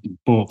would get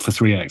bought for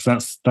 3x.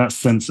 That's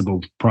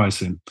sensible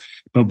pricing.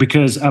 But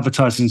because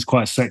advertising is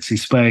quite a sexy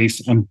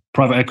space and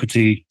private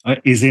equity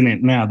is in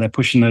it now, they're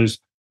pushing those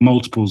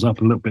multiples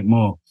up a little bit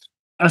more.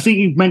 I think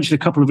you've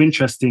mentioned a couple of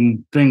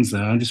interesting things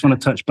there. I just want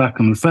to touch back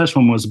on. The first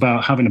one was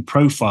about having a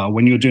profile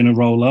when you're doing a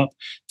roll up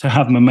to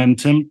have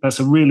momentum. That's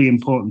a really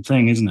important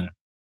thing, isn't it?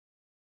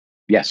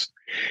 Yes,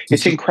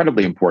 it's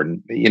incredibly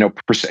important.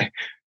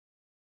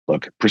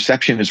 Look,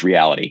 perception is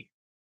reality.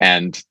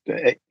 And,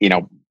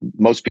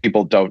 most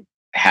people don't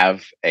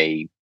have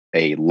a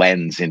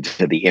lens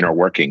into the inner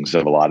workings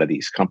of a lot of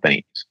these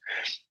companies.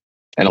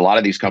 And a lot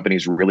of these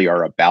companies really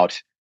are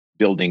about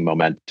building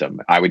momentum.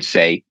 I would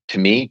say, to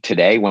me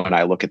today, when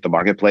I look at the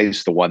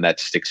marketplace, the one that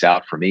sticks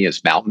out for me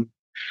is Mountain.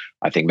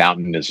 I think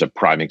Mountain is a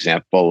prime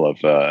example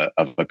of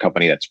a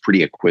company that's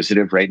pretty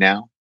acquisitive right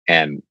now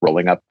and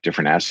rolling up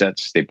different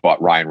assets. They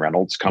bought Ryan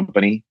Reynolds'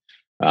 company.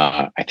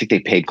 I think they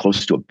paid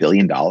close to $1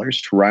 billion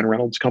for Ryan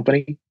Reynolds'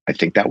 company. I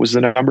think that was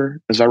the number,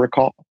 as I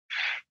recall,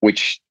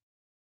 which,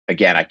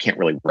 again, I can't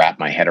really wrap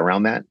my head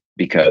around that,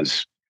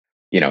 because,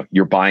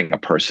 you're buying a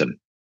person,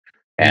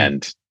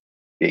 and,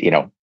 you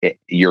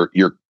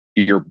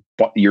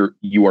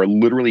are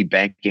literally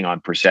banking on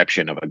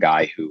perception of a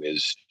guy who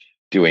is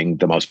doing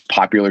the most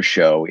popular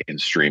show in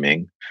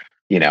streaming,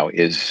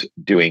 is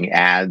doing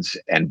ads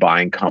and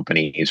buying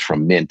companies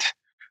from Mint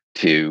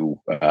to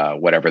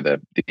whatever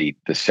the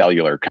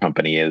cellular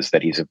company is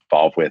that he's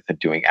involved with, and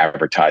doing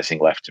advertising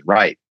left and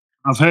right.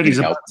 I've heard he's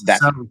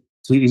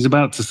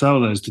about to sell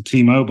those to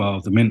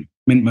T-Mobile, the Mint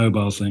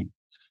Mobile thing.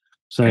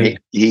 So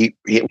he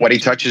what he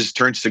touches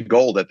turns to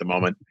gold at the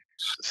moment.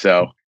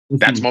 So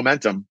that's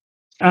momentum.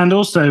 And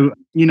also,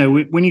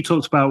 when you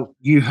talked about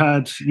you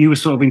were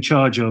sort of in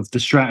charge of the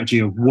strategy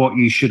of what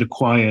you should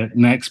acquire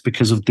next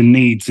because of the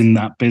needs in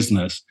that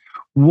business.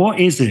 What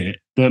is it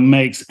that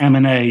makes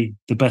M&A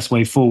the best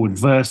way forward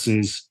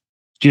versus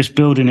just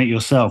building it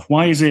yourself?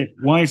 Why is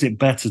it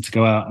better to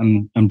go out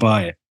and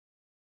buy it?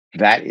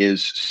 That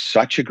is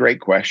such a great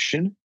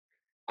question.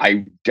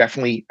 I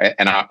definitely,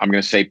 and I'm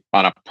going to say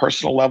on a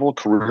personal level,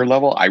 career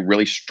level, I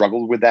really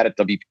struggled with that at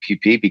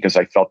WPP because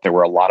I felt there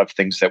were a lot of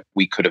things that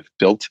we could have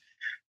built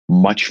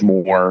much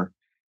more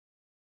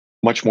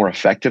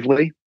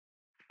effectively.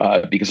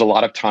 Because a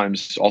lot of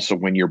times, also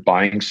when you're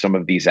buying some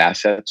of these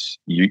assets,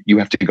 you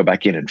have to go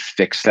back in and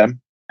fix them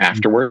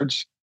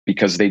afterwards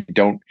because they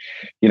don't.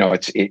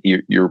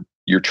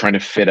 You're trying to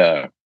fit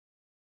a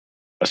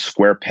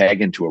square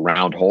peg into a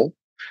round hole,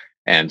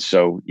 and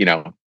so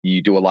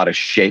you do a lot of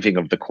shaving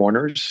of the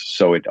corners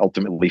so it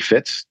ultimately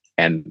fits,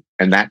 and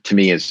that to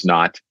me is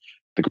not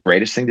the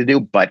greatest thing to do.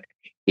 But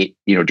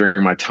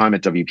during my time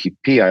at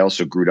WPP, I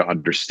also grew to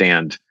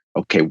understand,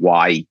 okay,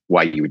 why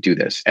you would do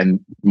this. And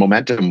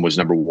momentum was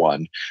number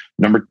one.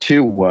 Number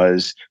two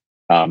was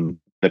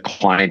the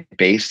client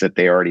base that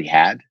they already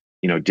had.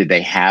 Did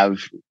they have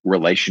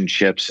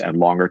relationships and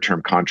longer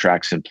term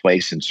contracts in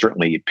place? And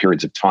certainly at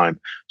periods of time,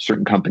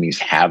 certain companies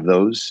have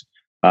those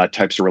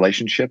types of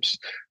relationships.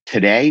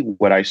 Today,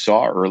 what I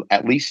saw, or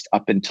at least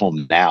up until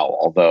now,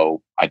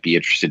 although I'd be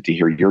interested to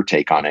hear your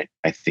take on it,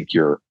 I think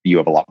you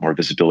have a lot more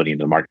visibility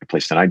into the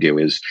marketplace than I do,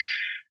 is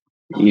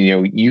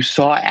you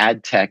saw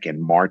ad tech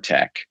and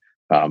martech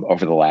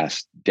over the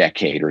last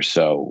decade or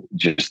so.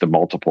 Just the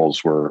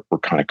multiples were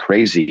kind of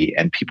crazy,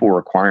 and people were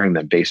acquiring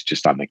them based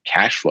just on the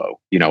cash flow.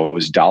 It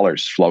was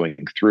dollars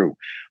flowing through.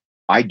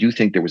 I do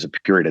think there was a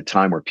period of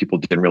time where people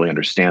didn't really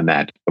understand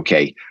that.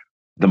 Okay,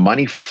 the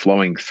money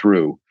flowing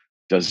through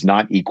does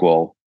not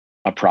equal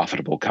a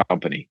profitable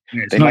company.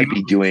 Yeah, they might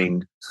be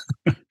doing.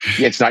 Yeah,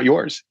 it's not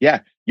yours. Yeah.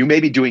 You may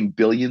be doing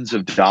billions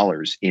of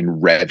dollars in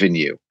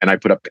revenue. And I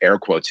put up air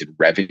quotes in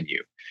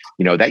revenue.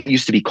 That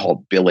used to be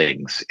called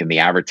billings in the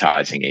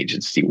advertising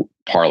agency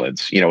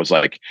parlance. It was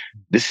like,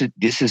 this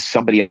is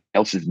somebody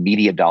else's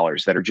media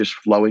dollars that are just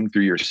flowing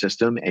through your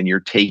system and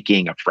you're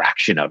taking a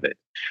fraction of it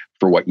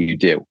for what you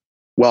do.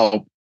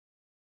 Well,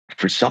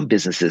 for some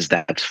businesses,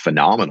 that's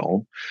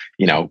phenomenal.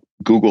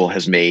 Google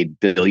has made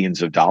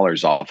billions of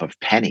dollars off of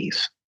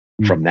pennies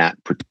from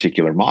that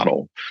particular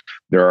model.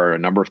 There are a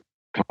number of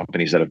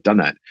companies that have done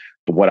that.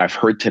 But what I've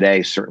heard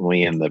today,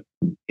 certainly in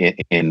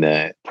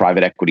the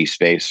private equity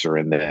space or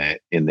in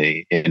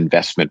the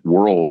investment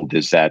world,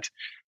 is that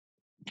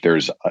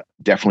there's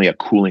definitely a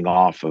cooling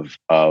off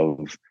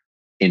of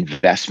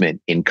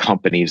investment in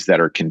companies that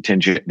are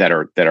contingent, that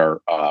are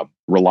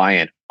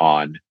reliant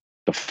on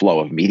the flow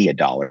of media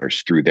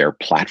dollars through their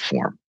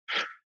platform.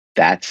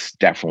 That's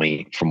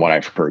definitely, from what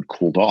I've heard,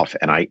 cooled off,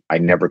 and I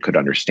never could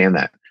understand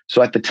that.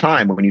 So at the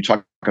time, when you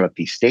talk about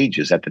these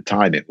stages, at the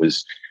time it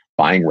was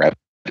buying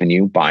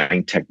revenue,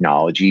 buying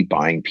technology,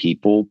 buying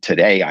people.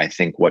 Today, I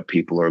think what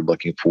people are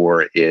looking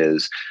for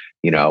is,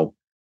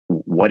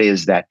 what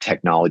is that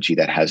technology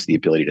that has the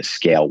ability to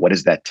scale? What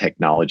is that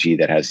technology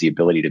that has the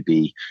ability to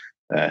be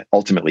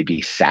ultimately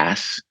be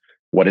SaaS?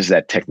 What is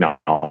that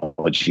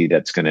technology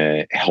that's going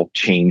to help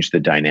change the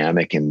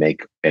dynamic and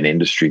make an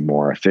industry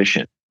more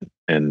efficient?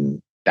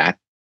 And that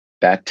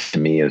to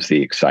me is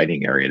the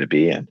exciting area to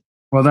be in.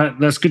 Well,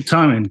 that's good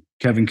timing,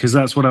 Kevin, because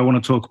that's what I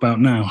want to talk about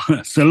now.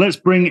 So let's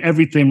bring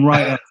everything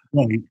right up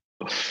to date.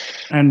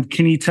 And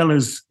can you tell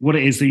us what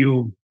it is that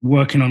you're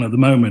working on at the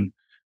moment?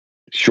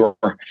 Sure.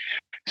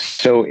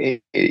 So,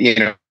 I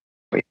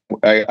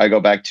go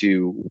back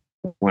to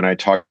when I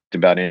talked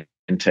about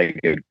Integ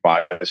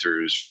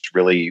Advisors.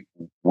 Really,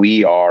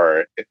 we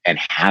are and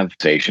have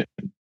station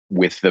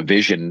with the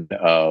vision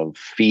of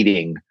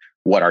feeding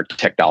what our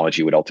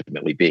technology would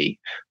ultimately be.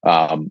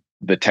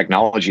 The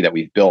technology that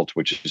we've built,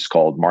 which is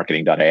called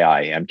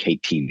marketing.ai,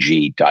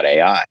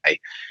 MKTG.ai,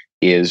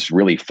 is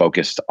really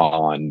focused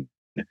on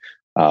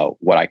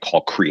what I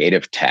call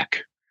creative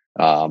tech,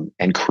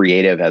 and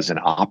creative as an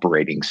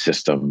operating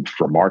system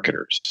for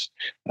marketers.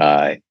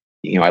 I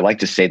like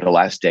to say the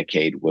last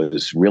decade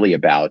was really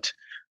about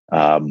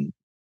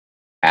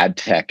ad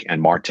tech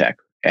and martech.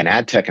 And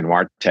ad tech and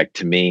martech,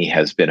 to me,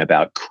 has been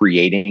about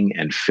creating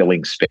and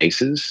filling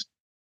spaces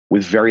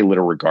with very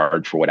little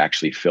regard for what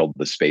actually filled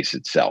the space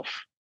itself.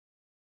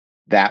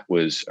 That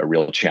was a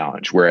real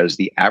challenge. Whereas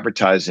the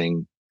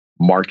advertising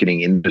marketing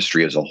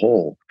industry as a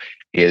whole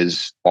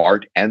is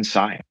art and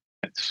science.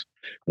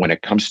 When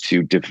it comes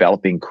to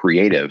developing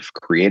creative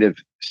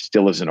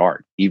still is an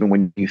art. Even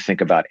when you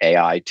think about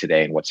AI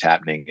today and what's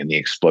happening in the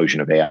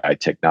explosion of AI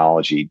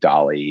technology,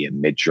 DALL-E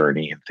and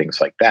Midjourney and things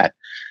like that.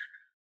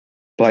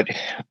 But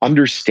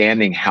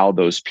understanding how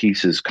those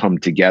pieces come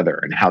together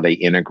and how they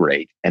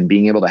integrate and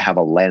being able to have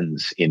a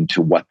lens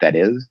into what that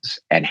is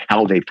and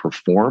how they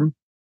perform,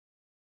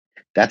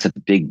 that's a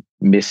big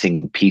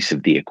missing piece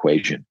of the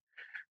equation.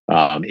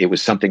 It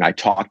was something I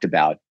talked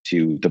about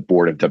to the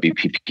board of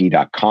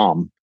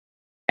WPP.com,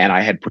 and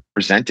I had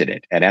presented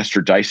it. And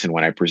Esther Dyson,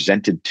 when I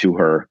presented to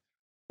her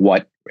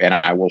and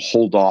I will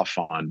hold off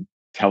on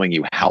telling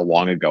you how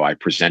long ago I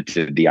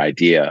presented the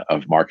idea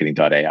of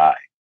marketing.ai.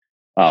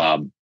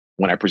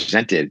 When I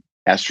presented,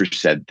 Esther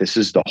said, "This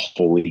is the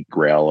holy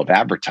grail of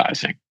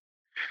advertising."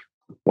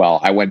 Well,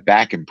 I went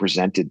back and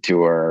presented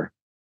to her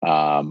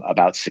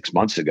about 6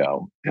 months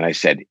ago. And I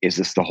said, "Is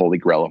this the holy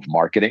grail of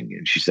marketing?"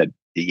 And she said,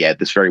 "Yeah,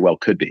 this very well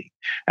could be."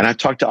 And I've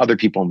talked to other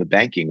people in the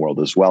banking world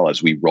as well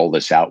as we roll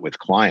this out with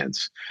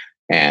clients.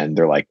 And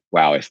they're like,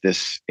 "Wow, if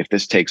this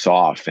takes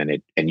off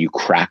and you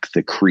crack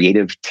the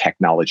creative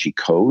technology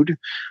code,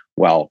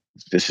 well,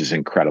 this is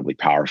incredibly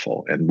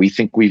powerful." And we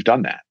think we've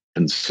done that.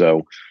 And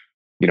so,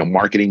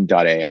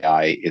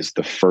 marketing.ai is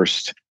the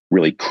first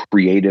really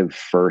creative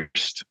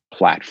first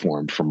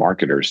platform for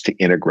marketers to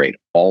integrate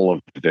all of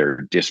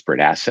their disparate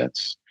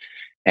assets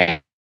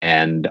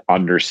and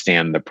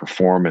understand the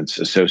performance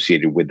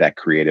associated with that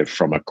creative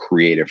from a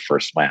creative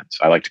first lens.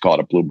 I like to call it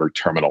a Bloomberg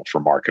terminal for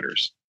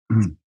marketers.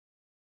 Mm.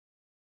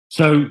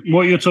 So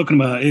what you're talking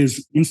about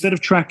is, instead of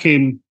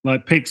tracking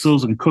like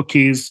pixels and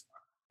cookies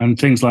and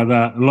things like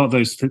that, a lot of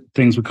those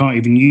things we can't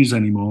even use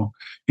anymore.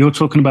 You're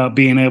talking about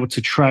being able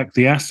to track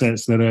the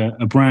assets that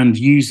a brand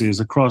uses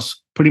across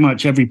pretty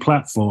much every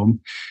platform,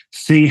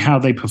 see how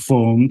they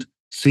performed,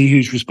 see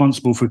who's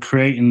responsible for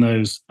creating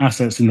those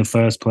assets in the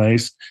first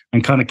place,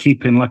 and kind of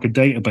keeping like a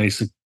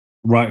database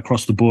right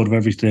across the board of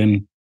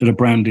everything that a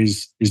brand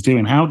is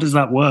doing. How does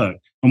that work?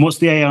 And what's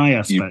the AI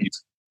aspect?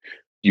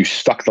 You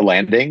stuck the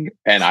landing,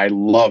 and I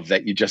love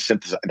that you just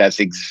synthesized. That's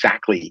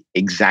exactly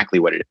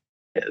what it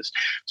is.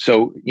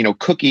 So,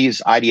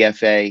 cookies,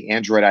 IDFA,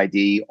 Android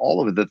ID,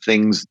 all of the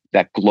things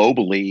that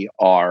globally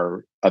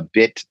are a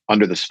bit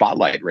under the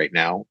spotlight right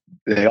now,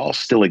 they all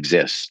still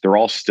exist. They're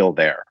all still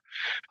there.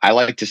 I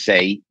like to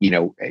say,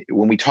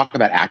 when we talk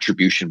about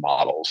attribution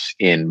models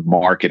in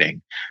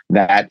marketing,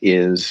 that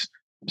is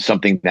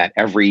something that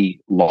every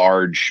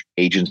large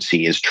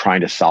agency is trying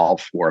to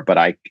solve for. But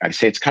I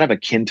say it's kind of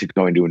akin to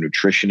going to a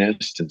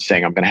nutritionist and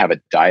saying, "I'm going to have a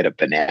diet of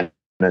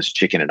bananas,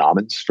 chicken, and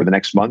almonds for the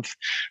next month.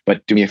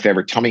 But do me a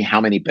favor, tell me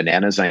how many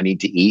bananas I need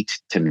to eat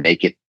to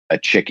make it a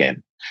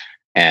chicken."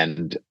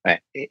 And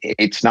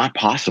it's not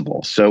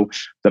possible. So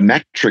the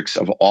metrics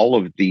of all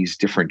of these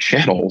different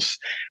channels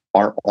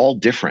are all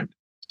different.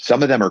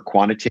 Some of them are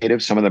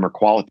quantitative, some of them are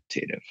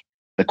qualitative.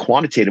 The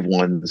quantitative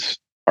ones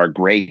are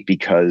great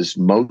because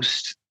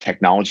most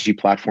technology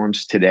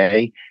platforms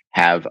today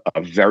have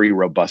a very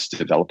robust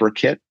developer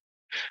kit.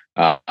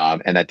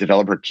 And that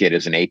developer kit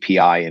is an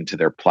API into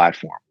their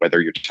platform,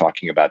 whether you're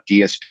talking about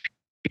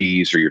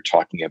DSPs or you're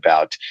talking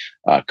about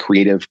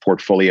creative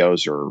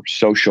portfolios or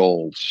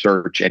social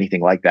search,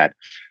 anything like that.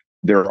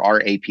 There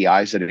are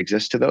APIs that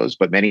exist to those,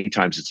 but many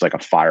times it's like a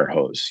fire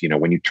hose.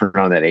 When you turn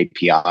on that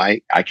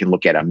API, I can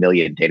look at 1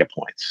 million data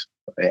points.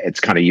 It's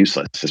kind of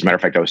useless. As a matter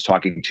of fact, I was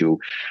talking to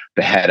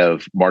the head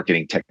of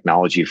marketing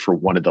technology for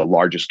one of the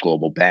largest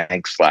global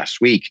banks last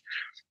week.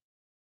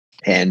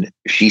 And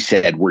she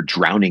said, "We're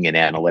drowning in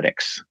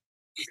analytics."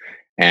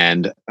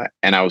 And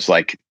I was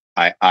like,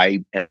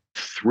 I am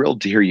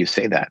thrilled to hear you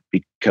say that,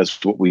 because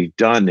what we've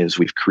done is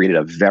we've created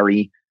a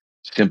very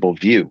simple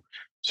view.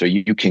 So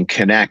you can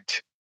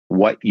connect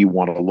what you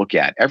want to look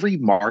at. Every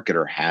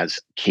marketer has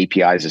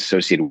KPIs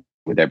associated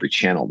with every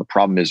channel. The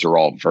problem is they're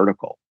all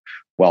vertical.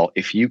 Well,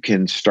 if you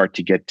can start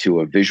to get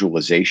to a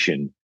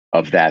visualization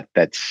of that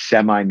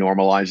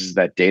semi-normalizes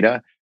that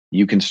data,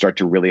 you can start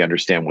to really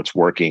understand what's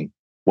working,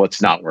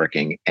 what's not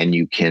working, and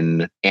you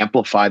can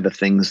amplify the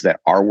things that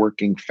are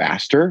working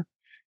faster,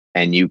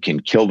 and you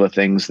can kill the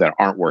things that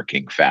aren't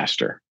working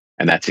faster.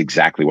 And that's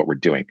exactly what we're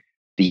doing.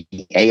 The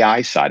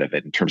AI side of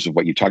it, in terms of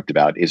what you talked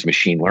about, is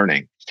machine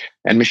learning.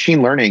 And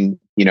machine learning,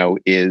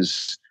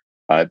 is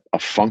a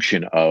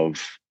function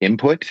of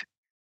input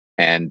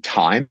and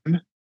time.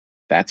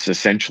 That's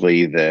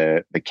essentially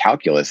the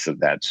calculus of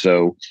that.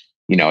 So,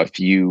 if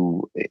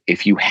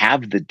you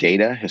have the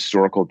data,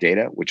 historical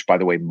data, which, by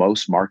the way,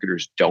 most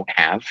marketers don't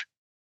have,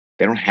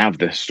 they don't have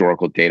the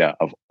historical data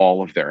of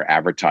all of their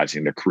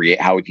advertising,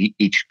 how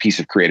each piece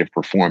of creative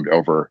performed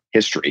over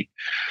history.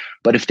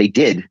 But if they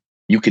did,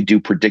 you could do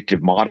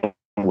predictive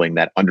modeling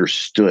that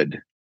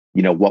understood,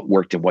 what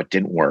worked and what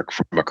didn't work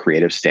from a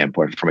creative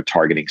standpoint, from a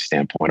targeting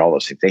standpoint, all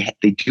those things.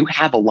 They do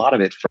have a lot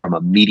of it from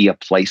a media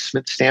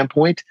placement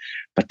standpoint,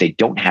 but they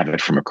don't have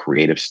it from a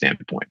creative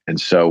standpoint.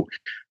 And so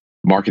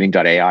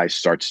marketing.ai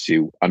starts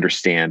to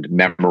understand,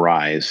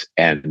 memorize,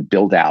 and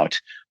build out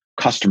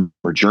customer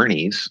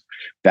journeys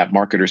that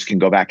marketers can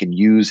go back and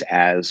use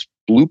as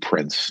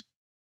blueprints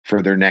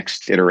for their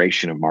next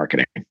iteration of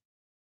marketing.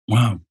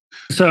 Wow.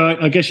 So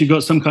I guess you've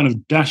got some kind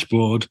of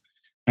dashboard,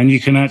 and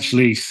you can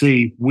actually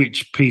see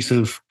which piece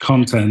of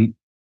content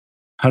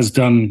has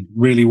done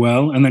really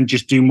well, and then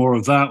just do more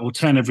of that, or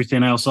turn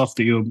everything else off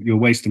that you're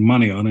wasting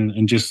money on,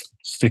 and just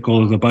stick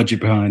all of the budget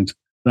behind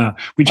that.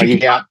 Which you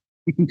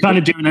can kind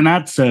of do in an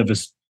ad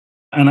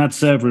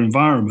server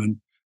environment.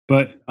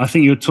 But I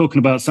think you're talking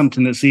about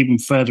something that's even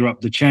further up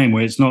the chain,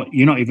 where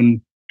you're not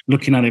even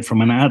looking at it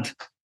from an ad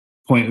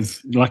point of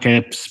like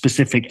a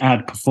specific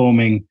ad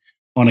performing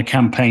on a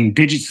campaign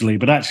digitally,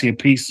 but actually a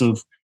piece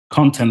of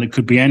content that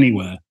could be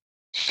anywhere.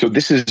 So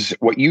this is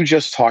what you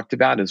just talked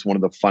about is one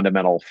of the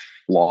fundamental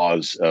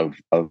flaws of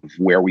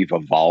where we've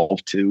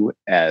evolved to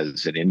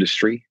as an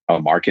industry,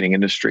 a marketing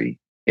industry,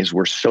 is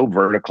we're so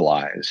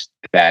verticalized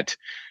that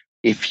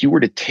if you were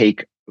to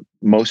take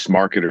most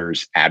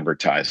marketers'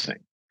 advertising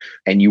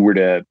and you were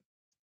to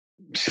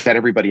set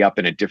everybody up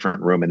in a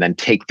different room and then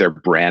take their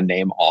brand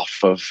name off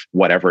of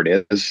whatever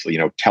it is,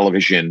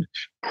 television,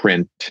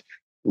 print,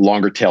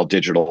 longer tail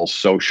digital,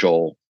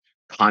 social,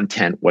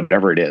 content,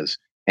 whatever it is,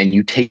 and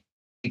you take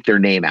their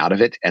name out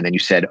of it, and then you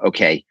said,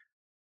 okay,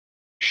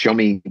 show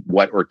me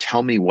or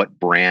tell me what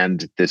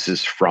brand this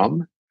is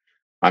from.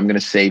 I'm going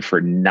to say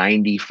for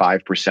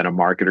 95% of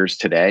marketers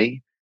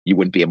today, you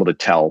wouldn't be able to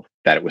tell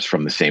that it was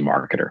from the same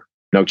marketer.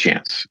 No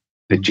chance.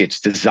 It's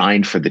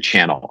designed for the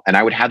channel. And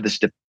I would have this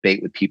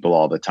debate with people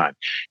all the time.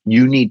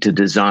 You need to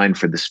design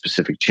for the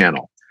specific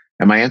channel.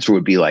 And my answer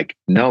would be like,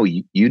 no,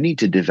 you need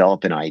to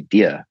develop an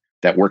idea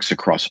that works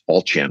across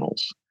all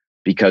channels,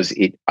 because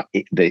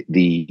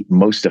the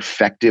most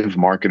effective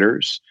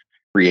marketers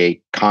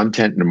create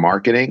content and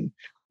marketing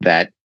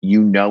that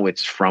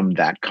it's from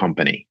that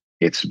company.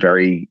 It's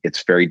very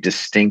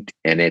distinct,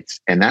 and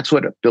that's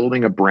what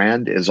building a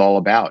brand is all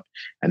about,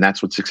 and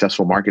that's what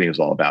successful marketing is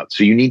all about.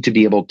 So you need to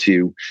be able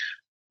to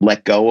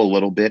let go a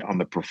little bit on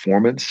the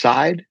performance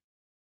side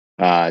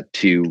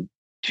to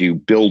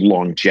build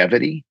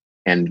longevity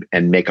and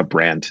make a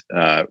brand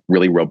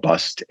really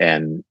robust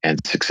and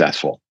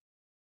successful.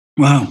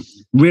 Wow,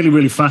 really,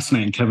 really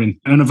fascinating, Kevin,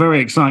 and a very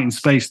exciting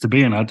space to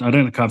be in. I don't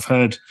think I've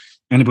heard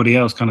anybody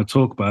else kind of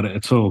talk about it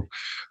at all.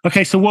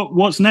 Okay, so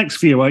what's next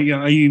for you? Are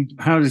you?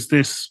 How is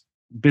this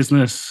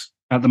business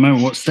at the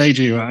moment? What stage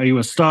are you at? Are you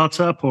a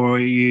startup, or are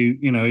you?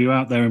 Are you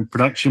out there in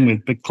production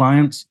with big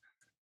clients?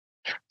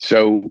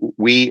 So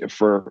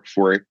for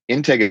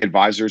Integ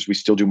Advisors, we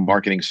still do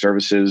marketing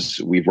services.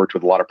 We've worked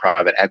with a lot of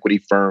private equity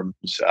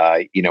firms.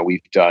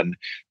 We've done,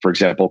 for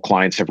example,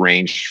 clients have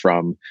ranged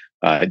from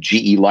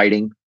GE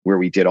Lighting, where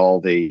we did all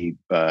the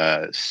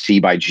C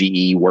by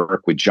GE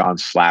work with John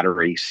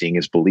Slattery, Seeing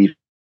is Believing.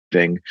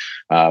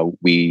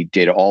 We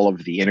did all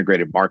of the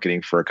integrated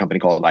marketing for a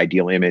company called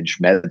Ideal Image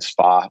Med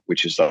Spa,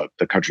 which is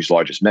the country's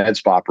largest med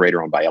spa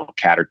operator, owned by L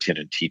Catterton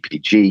and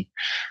TPG.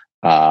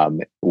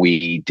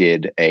 We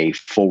did a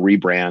full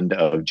rebrand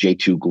of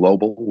J2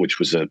 Global, which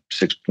was a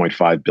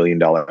 $6.5 billion,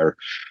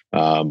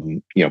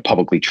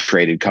 publicly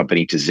traded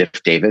company, to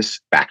Ziff Davis,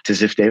 back to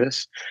Ziff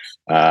Davis.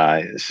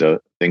 So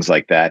things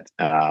like that.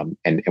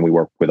 And we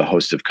work with a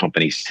host of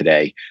companies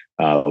today,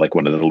 like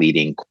one of the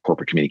leading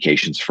corporate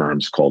communications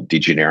firms called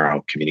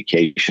DeGenero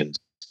Communications.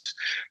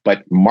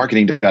 But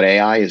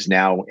marketing.ai is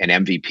now an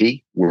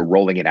MVP. We're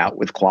rolling it out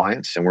with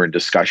clients, and we're in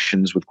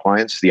discussions with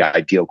clients. The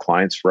ideal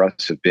clients for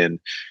us have been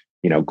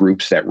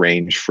groups that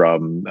range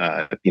from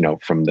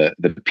from the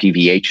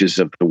PVHs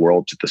of the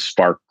world to the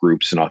Spark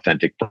Groups and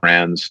Authentic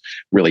Brands,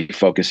 really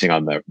focusing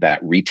on that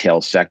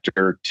retail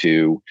sector,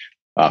 to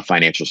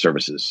financial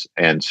services.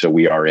 And so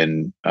we are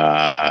in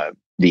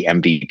the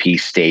MVP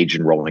stage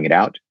and rolling it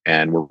out,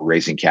 and we're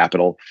raising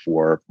capital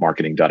for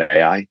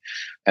marketing.ai.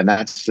 And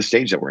that's the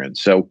stage that we're in.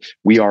 So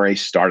we are a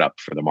startup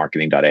for the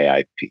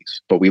marketing.ai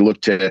piece, but we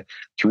look to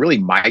really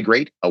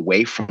migrate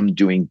away from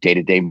doing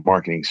day-to-day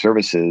marketing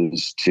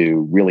services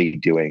to really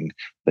doing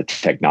the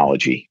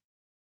technology.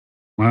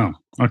 Wow.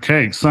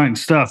 Okay. Exciting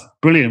stuff.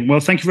 Brilliant.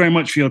 Well, thank you very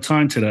much for your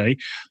time today.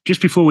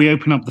 Just before we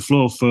open up the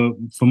floor for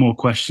more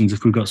questions,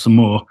 if we've got some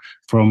more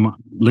from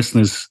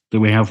listeners that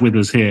we have with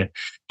us here,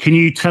 can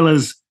you tell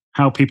us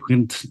how people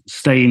can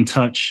stay in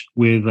touch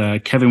with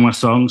Kevin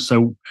Wassong?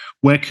 So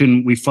where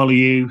can we follow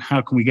you?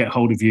 How can we get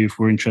hold of you if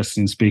we're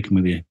interested in speaking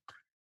with you?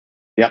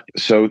 Yeah,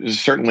 so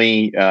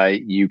certainly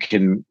you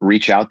can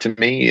reach out to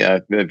me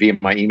via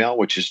my email,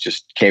 which is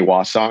just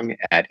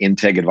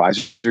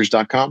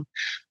kwassong@integadvisors.com.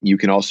 You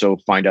can also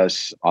find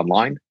us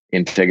online,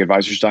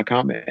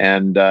 integadvisors.com,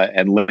 and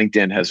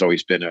LinkedIn has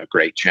always been a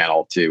great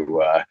channel to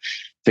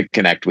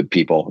connect with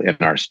people in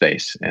our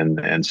space,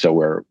 and so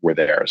we're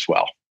there as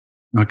well.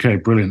 Okay,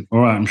 brilliant. All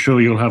right, I'm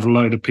sure you'll have a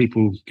load of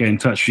people get in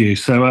touch with you.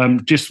 So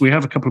we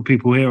have a couple of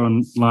people here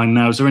online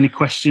now. Is there any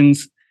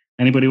questions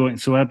anybody wanting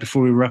to add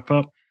before we wrap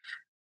up?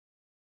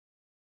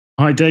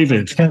 Hi,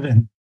 David. Hey,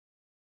 Kevin.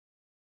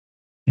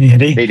 Hey,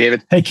 Eddie. Hey,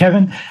 David. Hey,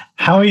 Kevin.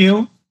 How are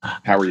you?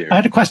 How are you? I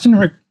had a question in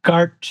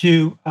regard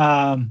to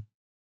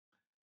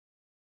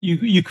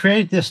you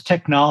created this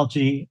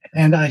technology,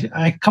 and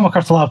I come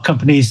across a lot of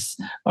companies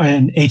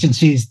and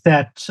agencies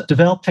that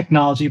develop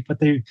technology, but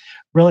they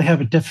really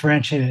haven't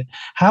differentiated.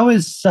 How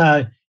is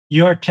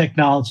your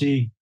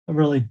technology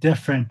really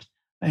different,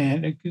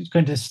 and it's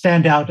going to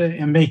stand out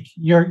and make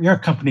your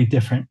company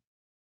different?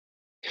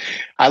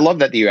 I love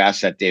that you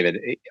asked that, David.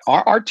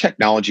 Our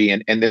technology,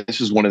 and this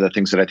is one of the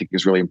things that I think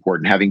is really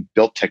important, having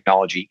built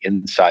technology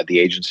inside the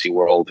agency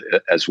world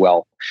as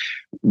well,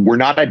 we're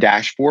not a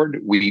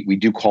dashboard. We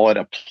do call it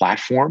a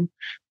platform,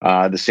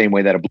 the same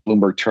way that a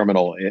Bloomberg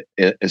terminal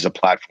is a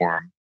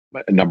platform,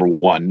 number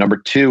one. Number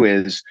two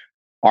is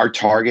our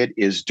target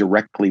is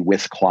directly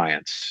with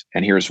clients.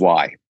 And here's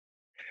why.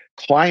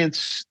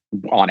 Clients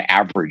on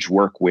average,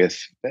 work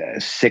with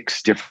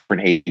 6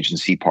 different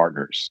agency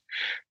partners.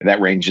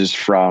 That ranges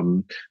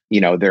from,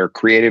 their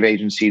creative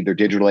agency, their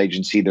digital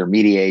agency, their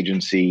media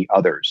agency,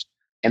 others.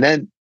 And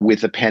then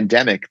with the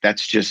pandemic,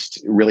 that's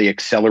just really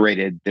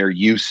accelerated their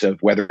use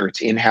of whether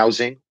it's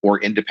in-housing or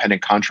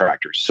independent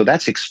contractors. So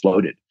that's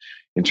exploded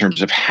in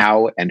terms of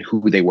how and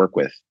who they work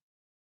with.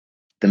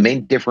 The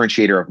main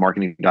differentiator of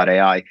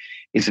marketing.ai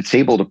is it's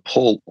able to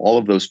pull all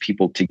of those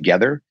people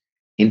together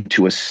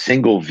into a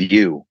single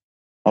view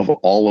of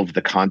all of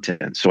the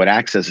content. So it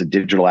acts as a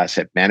digital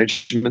asset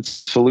management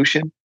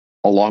solution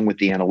along with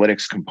the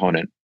analytics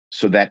component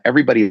so that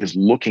everybody is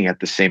looking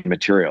at the same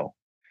material.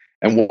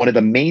 And one of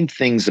the main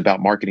things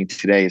about marketing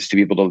today is to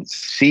be able to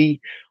see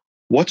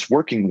what's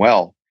working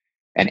well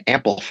and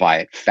amplify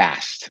it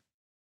fast.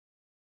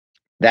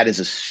 That is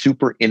a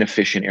super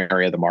inefficient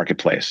area of the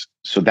marketplace.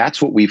 So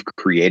that's what we've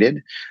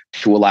created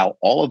to allow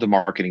all of the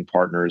marketing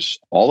partners,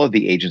 all of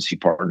the agency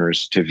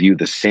partners to view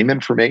the same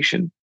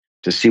information,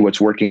 to see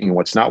what's working and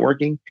what's not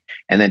working,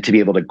 and then to be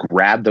able to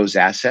grab those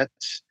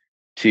assets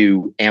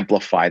to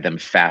amplify them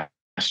faster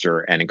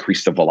and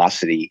increase the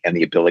velocity and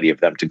the ability of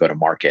them to go to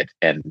market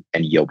and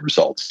yield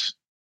results.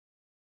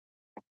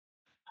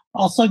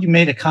 Also, you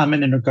made a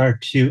comment in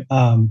regard to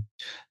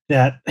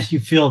that you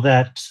feel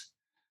that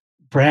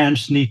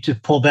brands need to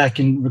pull back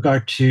in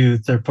regard to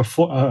their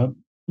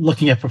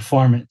looking at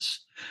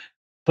performance.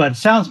 But it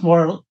sounds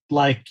more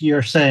like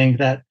you're saying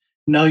that,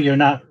 no, you're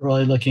not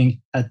really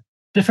looking at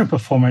different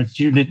performance.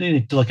 You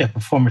need to look at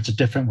performance a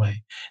different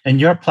way.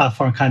 And your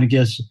platform kind of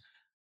gives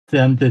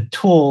them the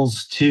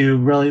tools to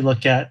really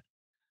look at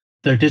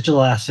their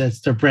digital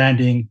assets, their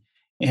branding,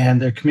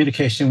 and their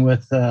communication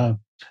with their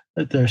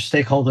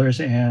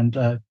stakeholders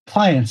and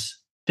clients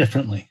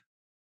differently.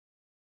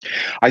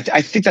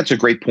 I think that's a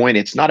great point.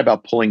 It's not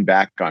about pulling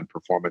back on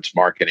performance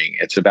marketing.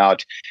 It's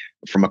about,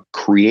 from a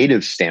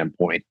creative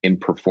standpoint in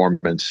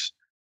performance,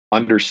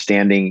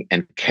 understanding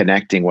and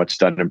connecting what's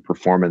done in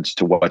performance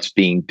to what's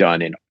being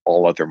done in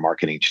all other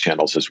marketing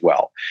channels as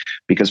well.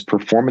 Because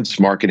performance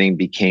marketing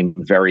became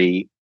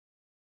very,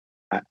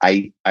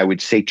 I would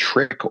say,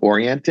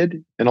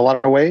 trick-oriented in a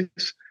lot of ways.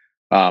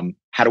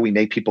 How do we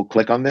make people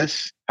click on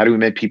this? How do we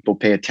make people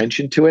pay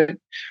attention to it?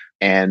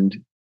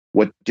 And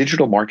what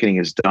digital marketing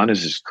has done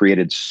is it's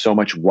created so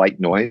much white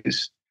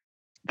noise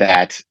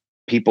that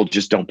people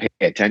just don't pay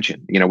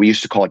attention. We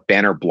used to call it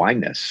banner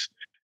blindness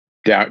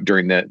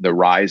during the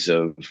rise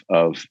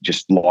of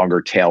just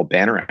longer tail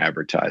banner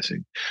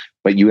advertising.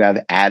 But you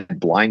have ad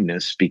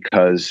blindness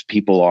because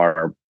people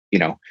are,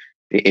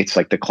 it's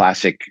like the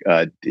classic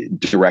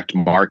direct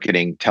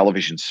marketing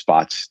television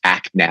spots,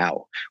 act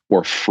now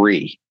or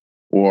free,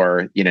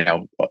 or,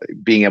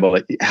 being able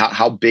to,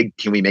 how big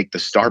can we make the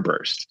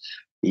starburst?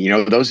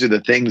 Those are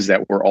the things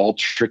that were all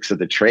tricks of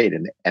the trade.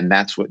 And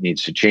that's what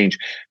needs to change.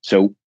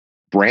 So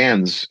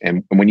brands,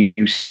 and when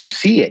you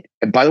see it,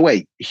 and by the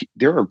way,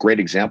 there are great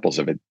examples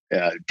of it.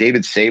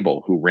 David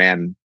Sable, who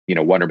ran,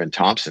 Wunderman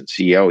Thompson,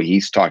 CEO,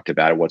 he's talked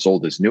about it. What's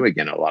old is new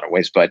again in a lot of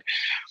ways. But,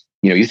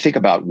 you think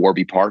about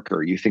Warby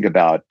Parker, you think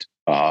about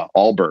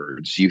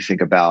Allbirds, you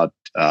think about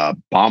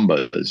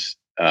Bombas,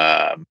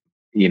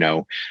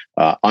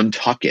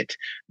 Untuckit.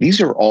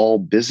 These are all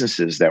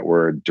businesses that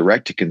were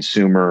direct to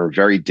consumer,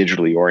 very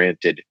digitally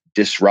oriented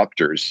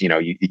disruptors.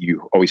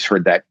 You always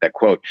heard that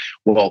quote.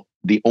 Well,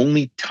 the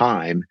only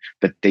time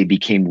that they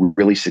became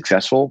really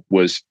successful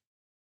was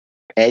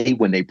A,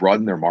 when they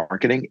broadened their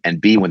marketing,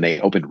 and B, when they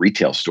opened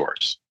retail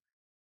stores.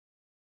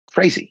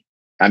 Crazy.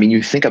 I mean,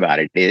 you think about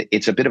it,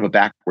 it's a bit of a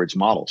backwards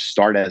model.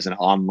 Start as an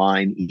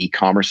online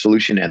e-commerce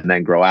solution and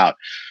then grow out.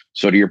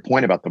 So to your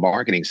point about the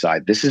marketing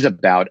side, this is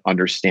about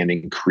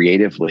understanding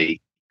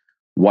creatively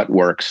what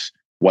works,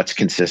 what's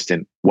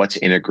consistent, what's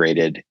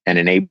integrated, and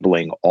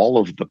enabling all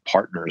of the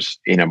partners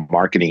in a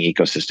marketing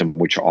ecosystem,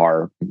 which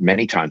are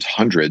many times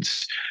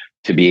hundreds,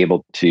 to be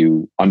able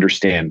to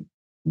understand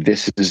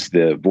this is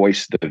the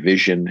voice, the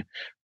vision,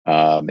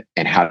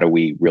 and how do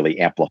we really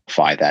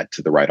amplify that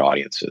to the right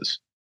audiences.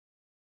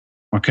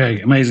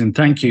 Okay, amazing.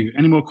 Thank you.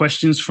 Any more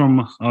questions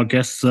from our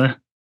guests there?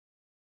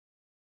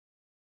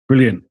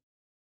 Brilliant.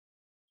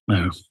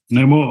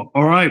 No more.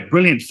 All right,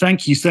 brilliant.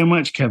 Thank you so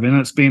much, Kevin.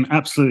 That's been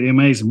absolutely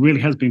amazing. Really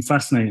has been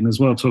fascinating as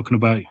well, talking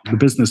about the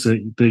business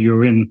that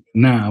you're in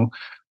now.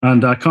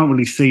 And I can't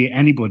really see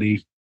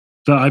anybody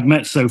that I've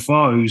met so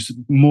far who's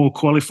more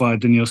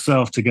qualified than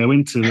yourself to go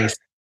into this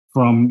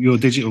from your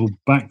digital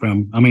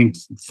background. I mean,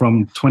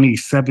 from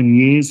 27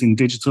 years in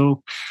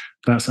digital,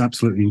 that's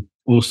absolutely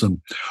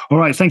awesome. All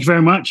right, thank you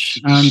very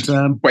much.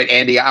 And wait,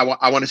 Andy, I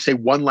want to say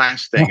one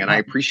last thing, and I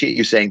appreciate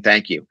you saying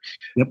thank you.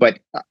 Yep. But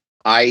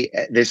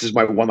this is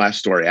my one last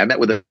story. I met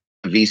with a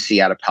VC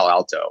out of Palo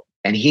Alto,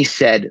 and he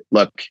said,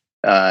 look,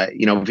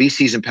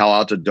 VCs in Palo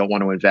Alto don't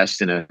want to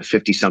invest in a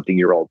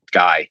 50-something-year-old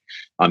guy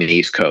on the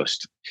East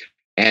Coast.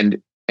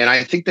 And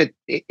I think that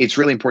it's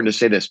really important to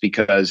say this,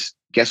 because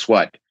guess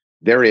what?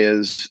 There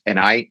is, and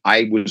I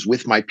was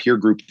with my peer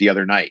group the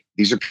other night.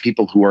 These are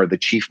people who are the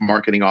chief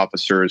marketing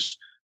officers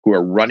who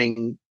are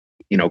running,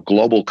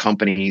 global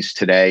companies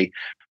today,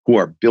 who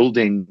are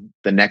building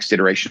the next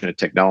iteration of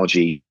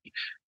technology.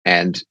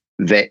 And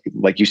they,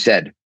 like you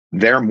said,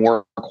 they're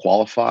more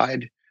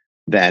qualified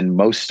than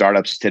most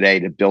startups today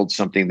to build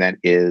something that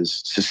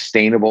is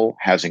sustainable,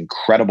 has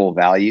incredible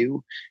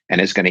value,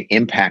 and is going to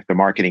impact the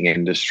marketing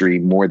industry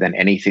more than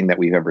anything that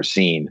we've ever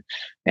seen.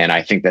 And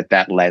I think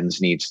that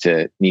lens needs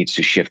to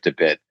shift a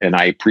bit. And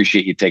I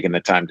appreciate you taking the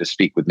time to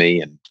speak with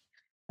me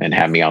and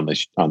have me on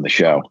the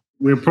show.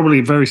 We're probably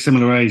a very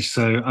similar age,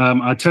 so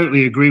I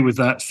totally agree with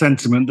that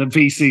sentiment that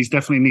VCs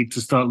definitely need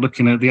to start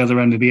looking at the other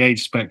end of the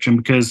age spectrum,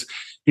 because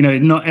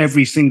not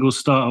every single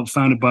startup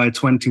founded by a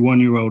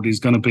 21-year-old is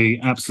going to be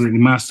absolutely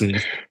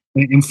massive.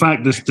 In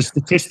fact, the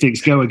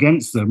statistics go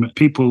against them.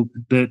 People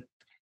that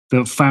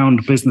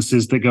found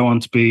businesses that go on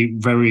to be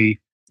very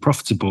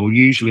profitable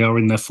usually are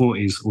in their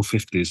 40s or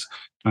 50s,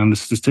 and the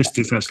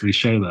statistics actually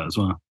show that as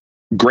well.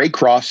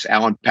 Greycross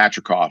Alan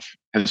Patricof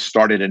has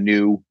started a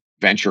new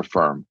venture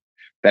firm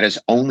that is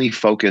only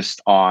focused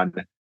on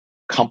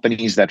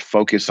companies that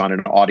focus on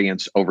an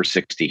audience over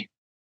 60.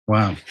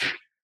 Wow.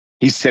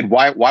 He said,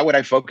 why would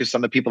I focus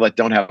on the people that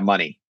don't have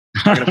money?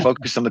 I'm going to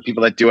focus on the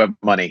people that do have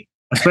money.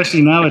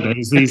 Especially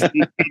nowadays, these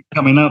people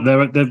coming up,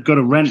 they've got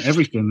to rent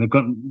everything. They've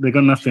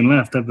got nothing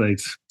left, have they,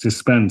 to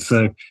spend?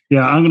 So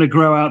yeah, I'm going to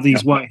grow out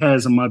these white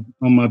hairs on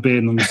my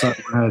beard and on the side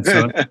of my head,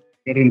 so I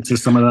get into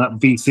some of that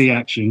VC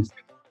action.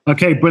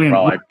 Okay, brilliant.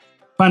 Well,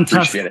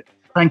 fantastic. It.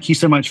 Thank you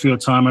so much for your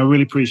time. I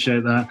really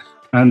appreciate that.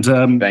 And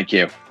thank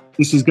you.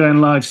 This is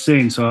going live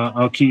soon, so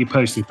I'll keep you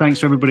posted.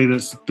 Thanks for everybody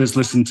that's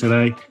listened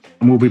today,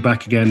 and we'll be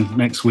back again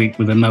next week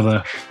with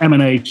another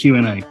M&A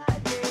Q&A.